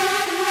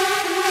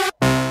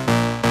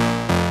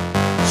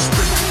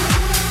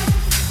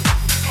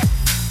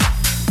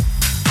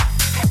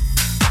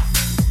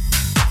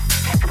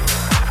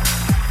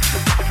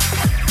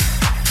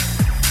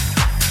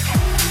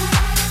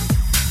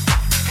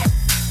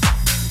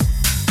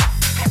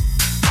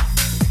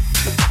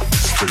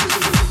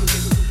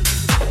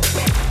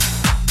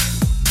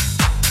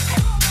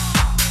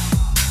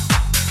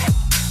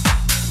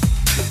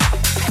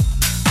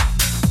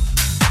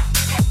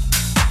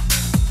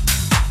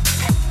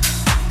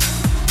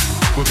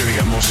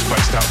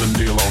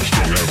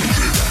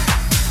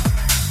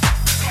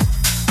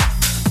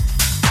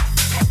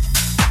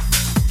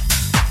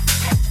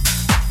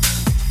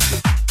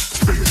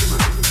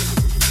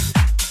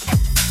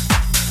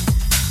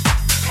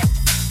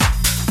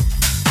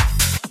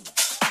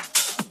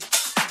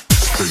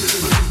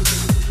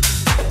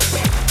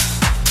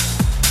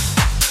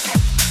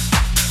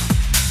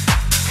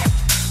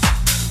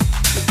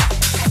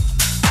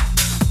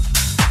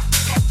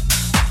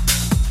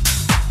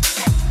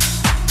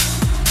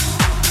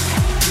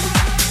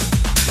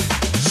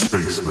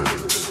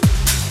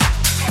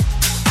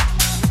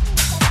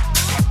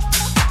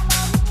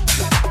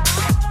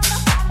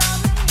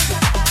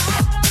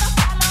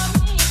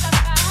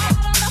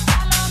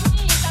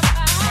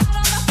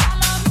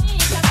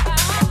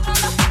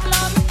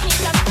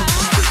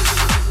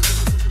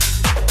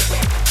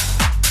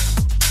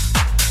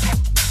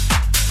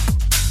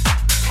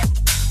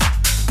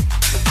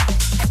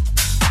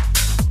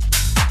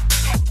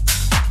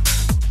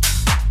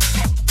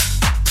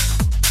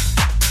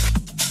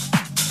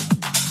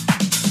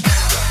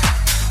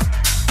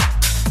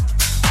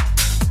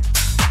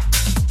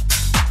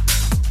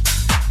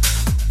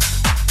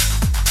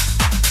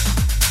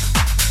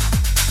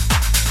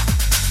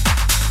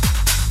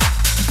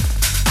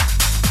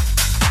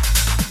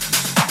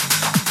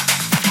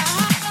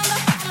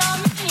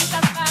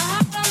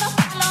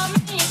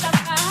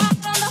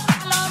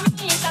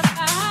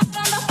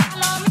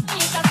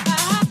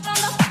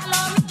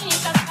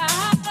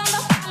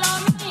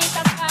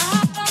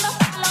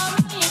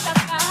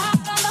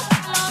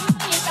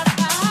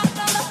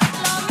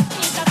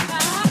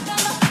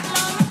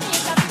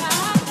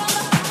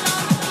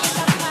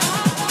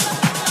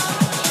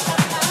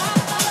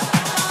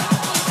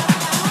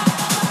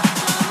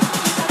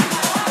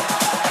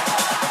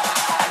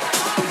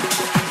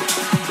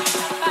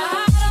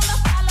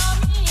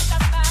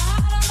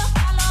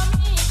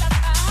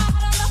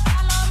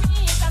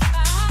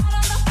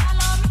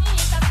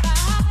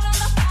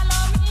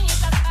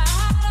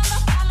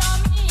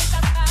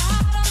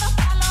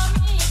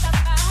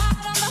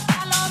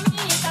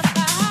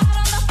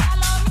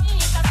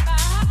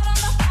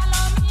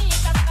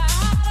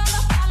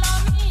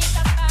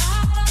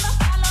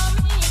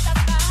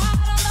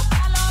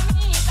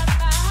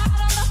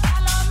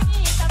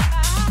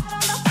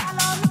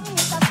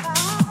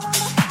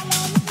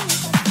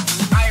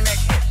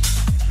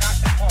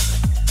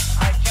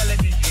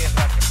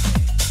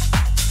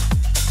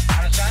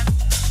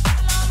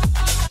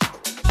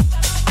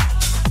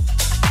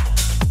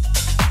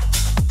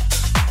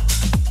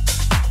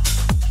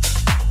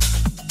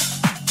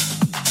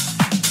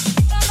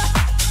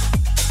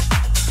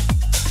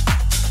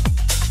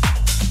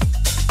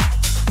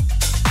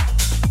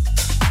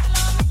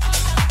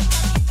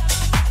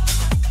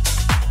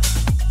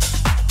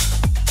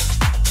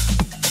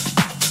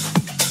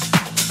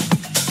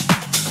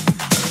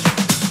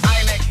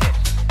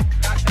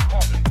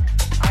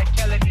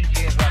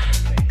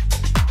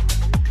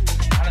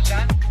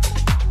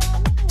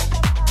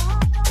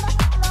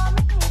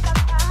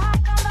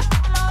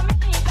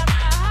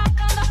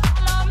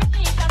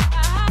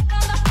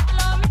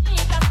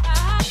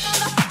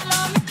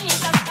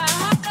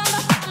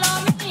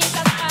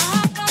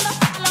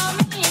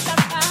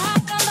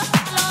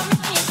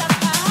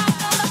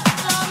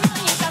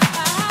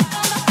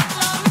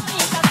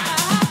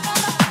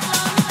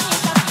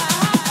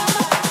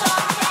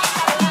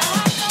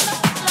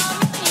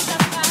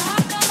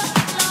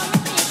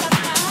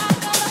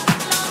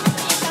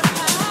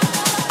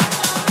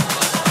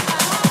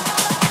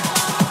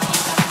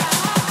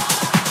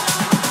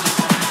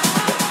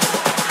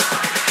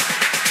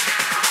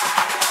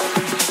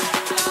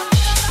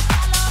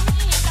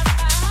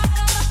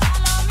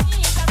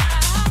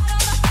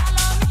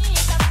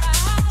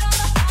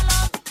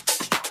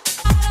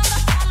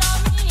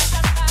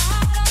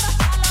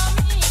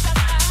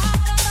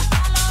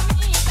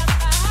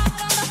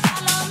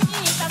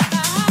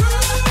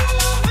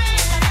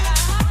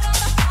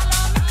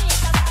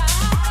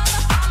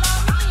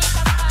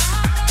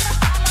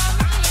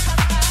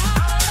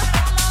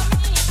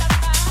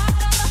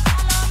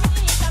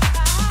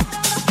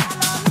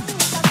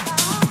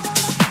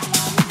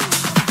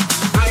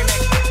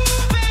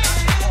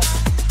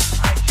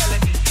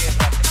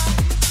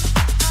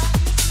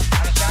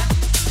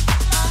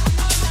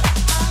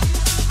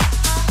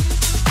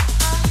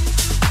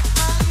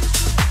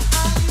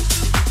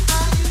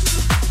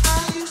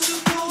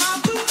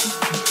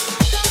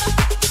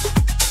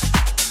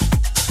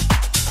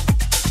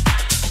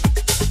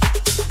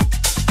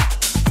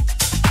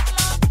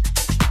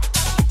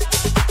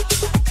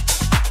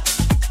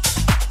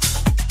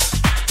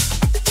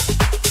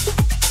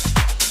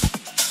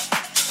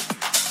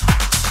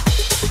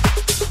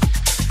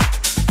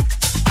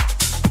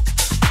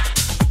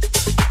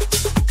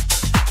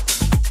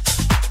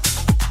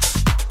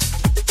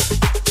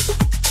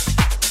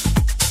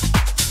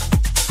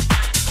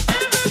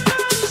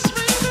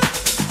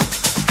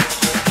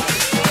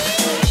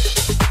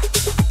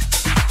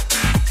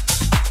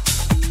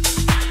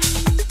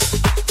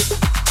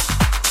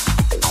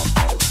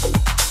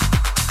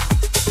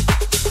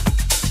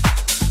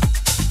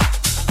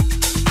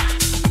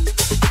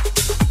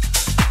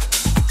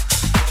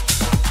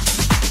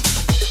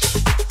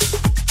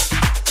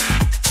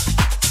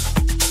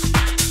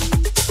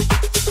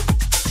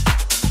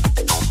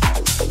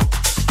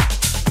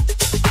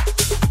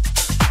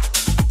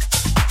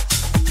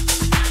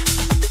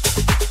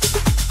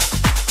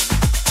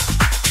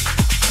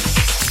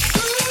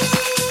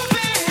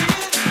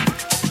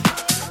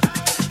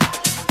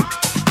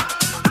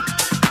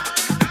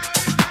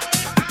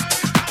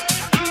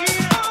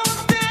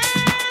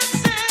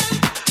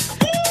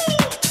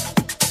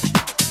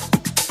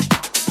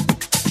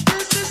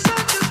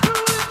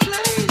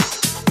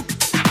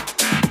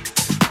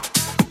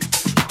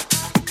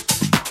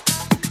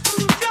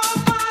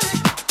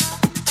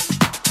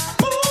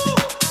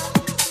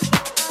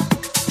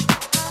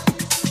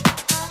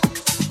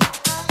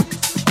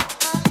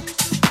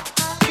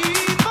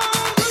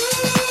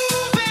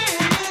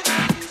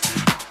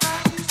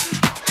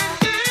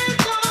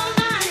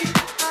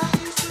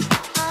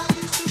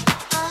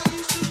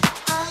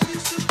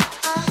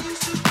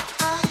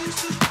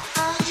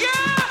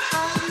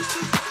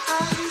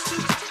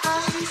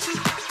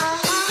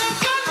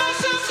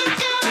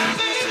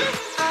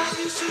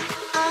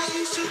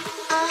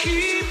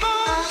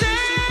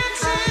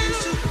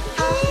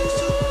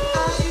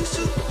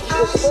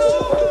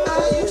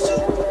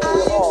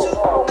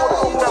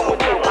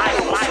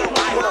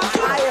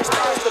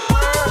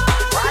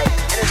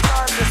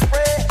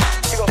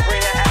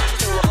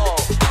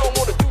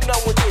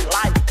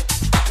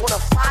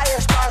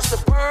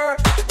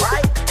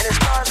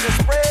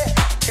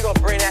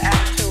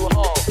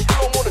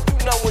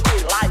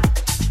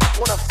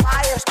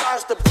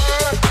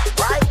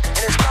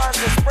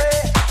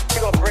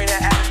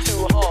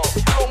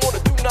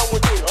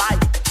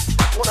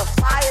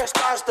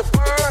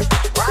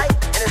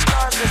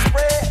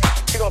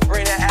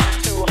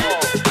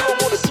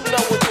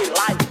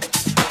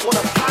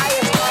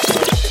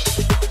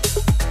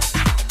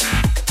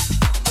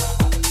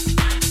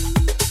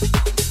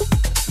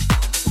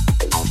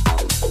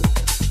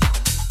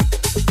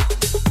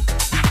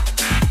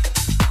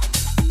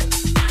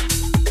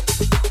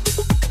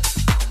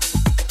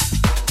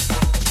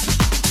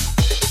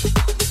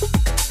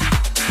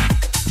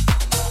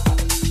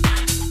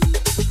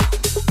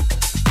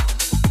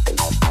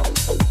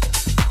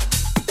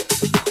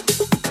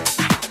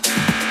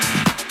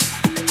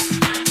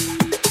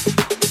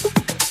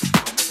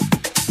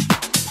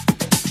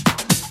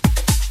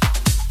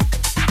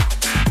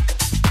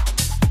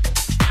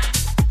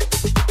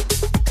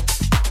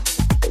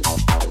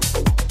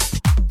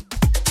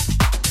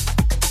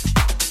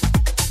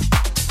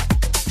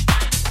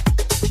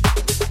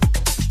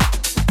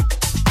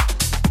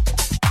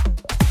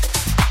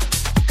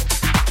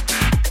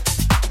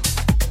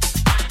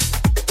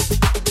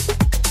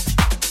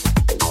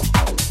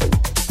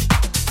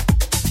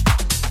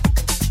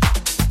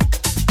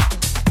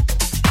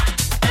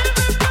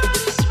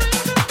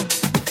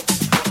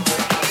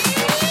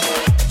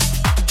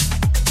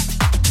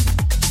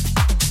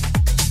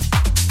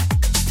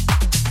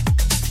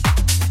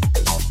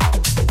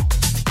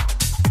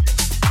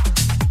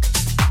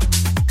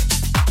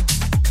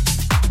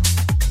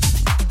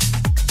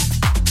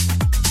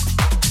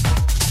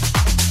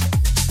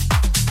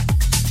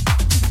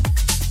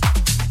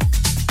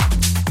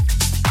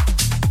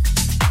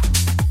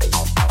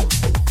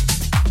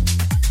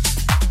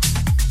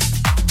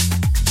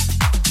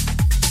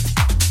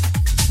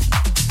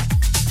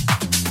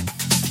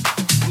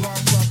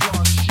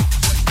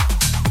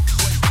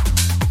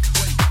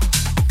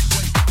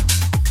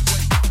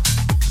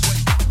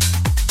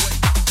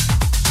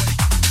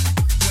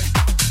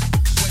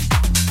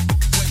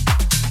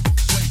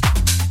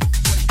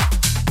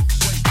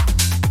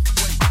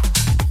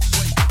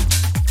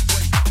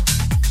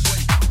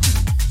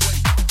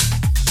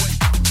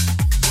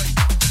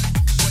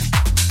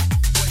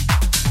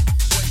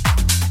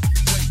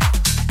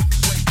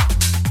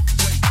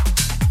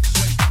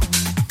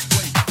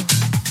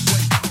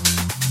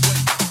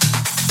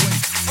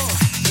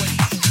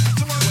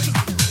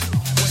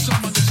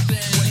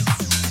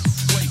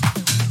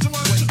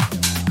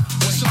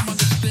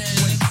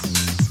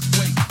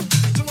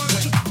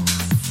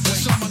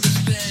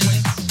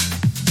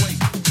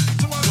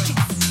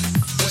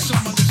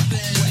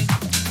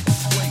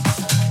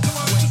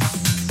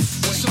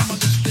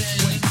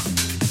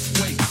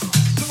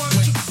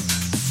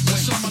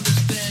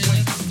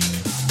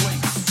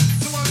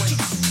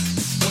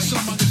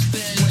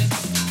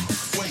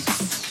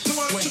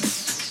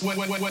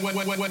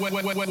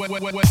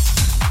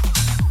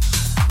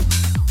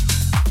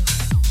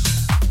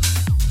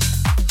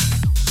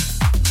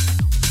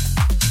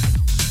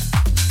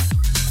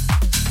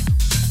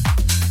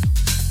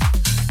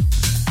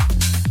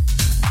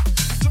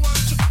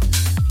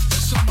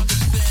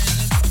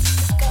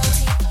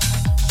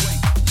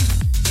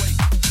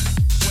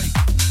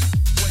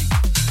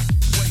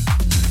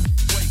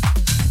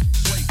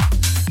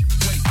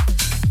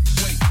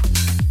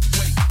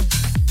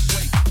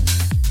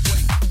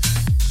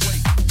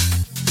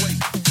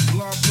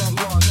 Blah, blah,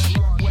 blah.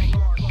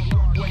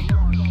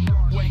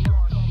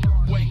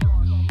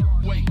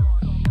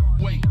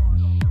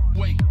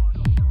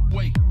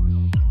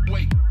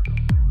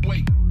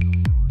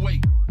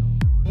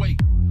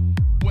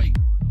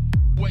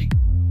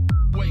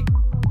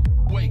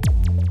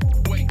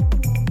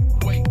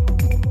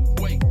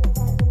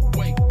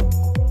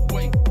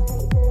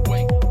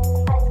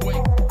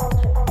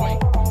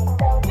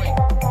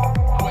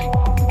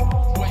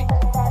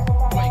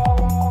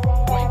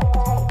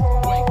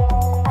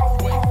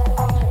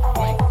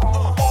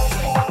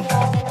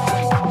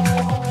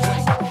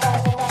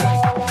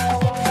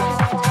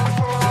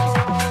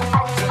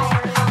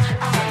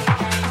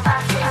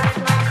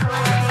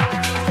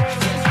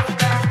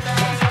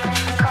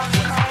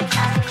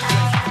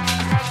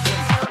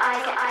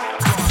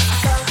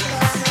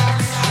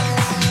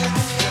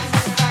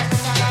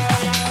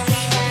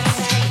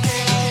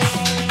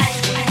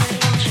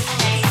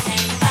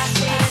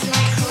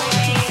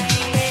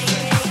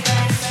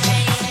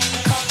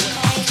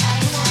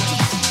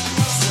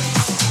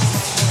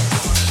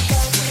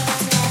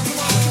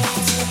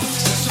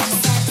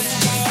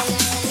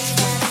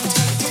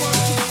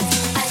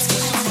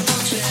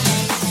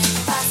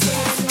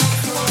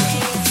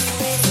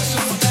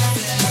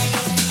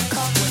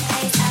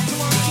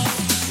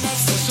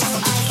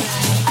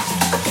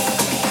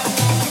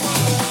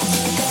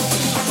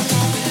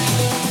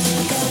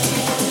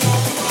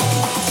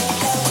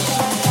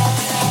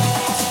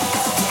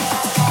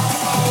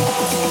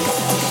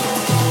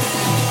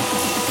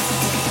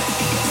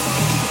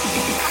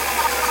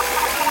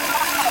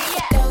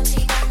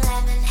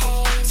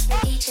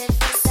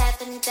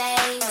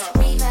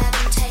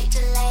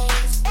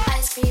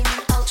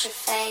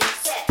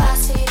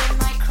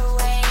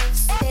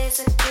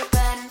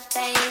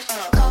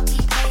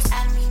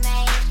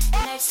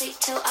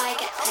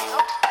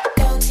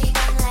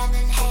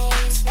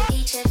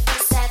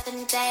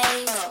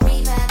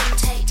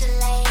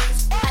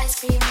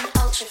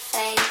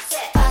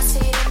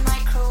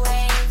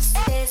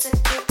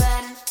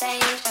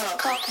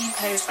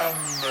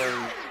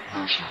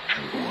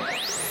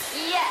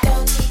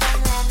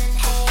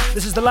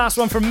 This is the last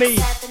one from me.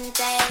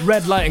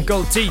 Red Light and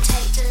Gold Teeth.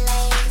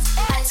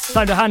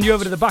 Time to hand you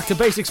over to the Back to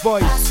Basics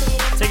boys.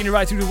 Taking you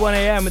right through to 1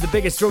 a.m. with the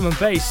biggest drum and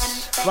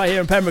bass right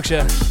here in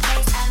Pembrokeshire.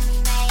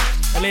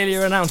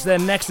 Alelia announced their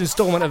next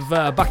instalment of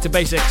Back to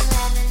Basics.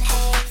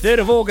 3rd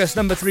of August,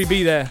 number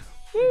 3B there.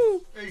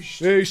 Woo.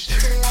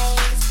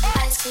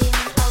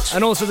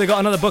 And also they got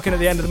another booking at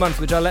the end of the month,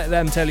 which I'll let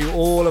them tell you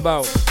all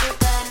about.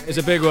 It's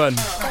a big one.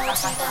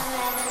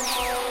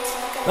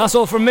 That's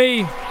all from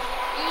me.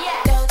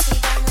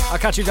 I'll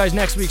catch you guys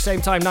next week,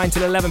 same time, 9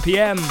 till 11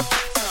 p.m.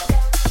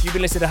 You've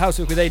been listening to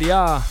Housework with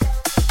ADR,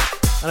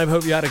 and I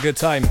hope you had a good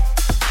time.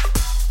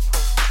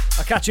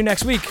 I'll catch you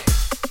next week.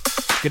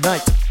 Good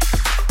night.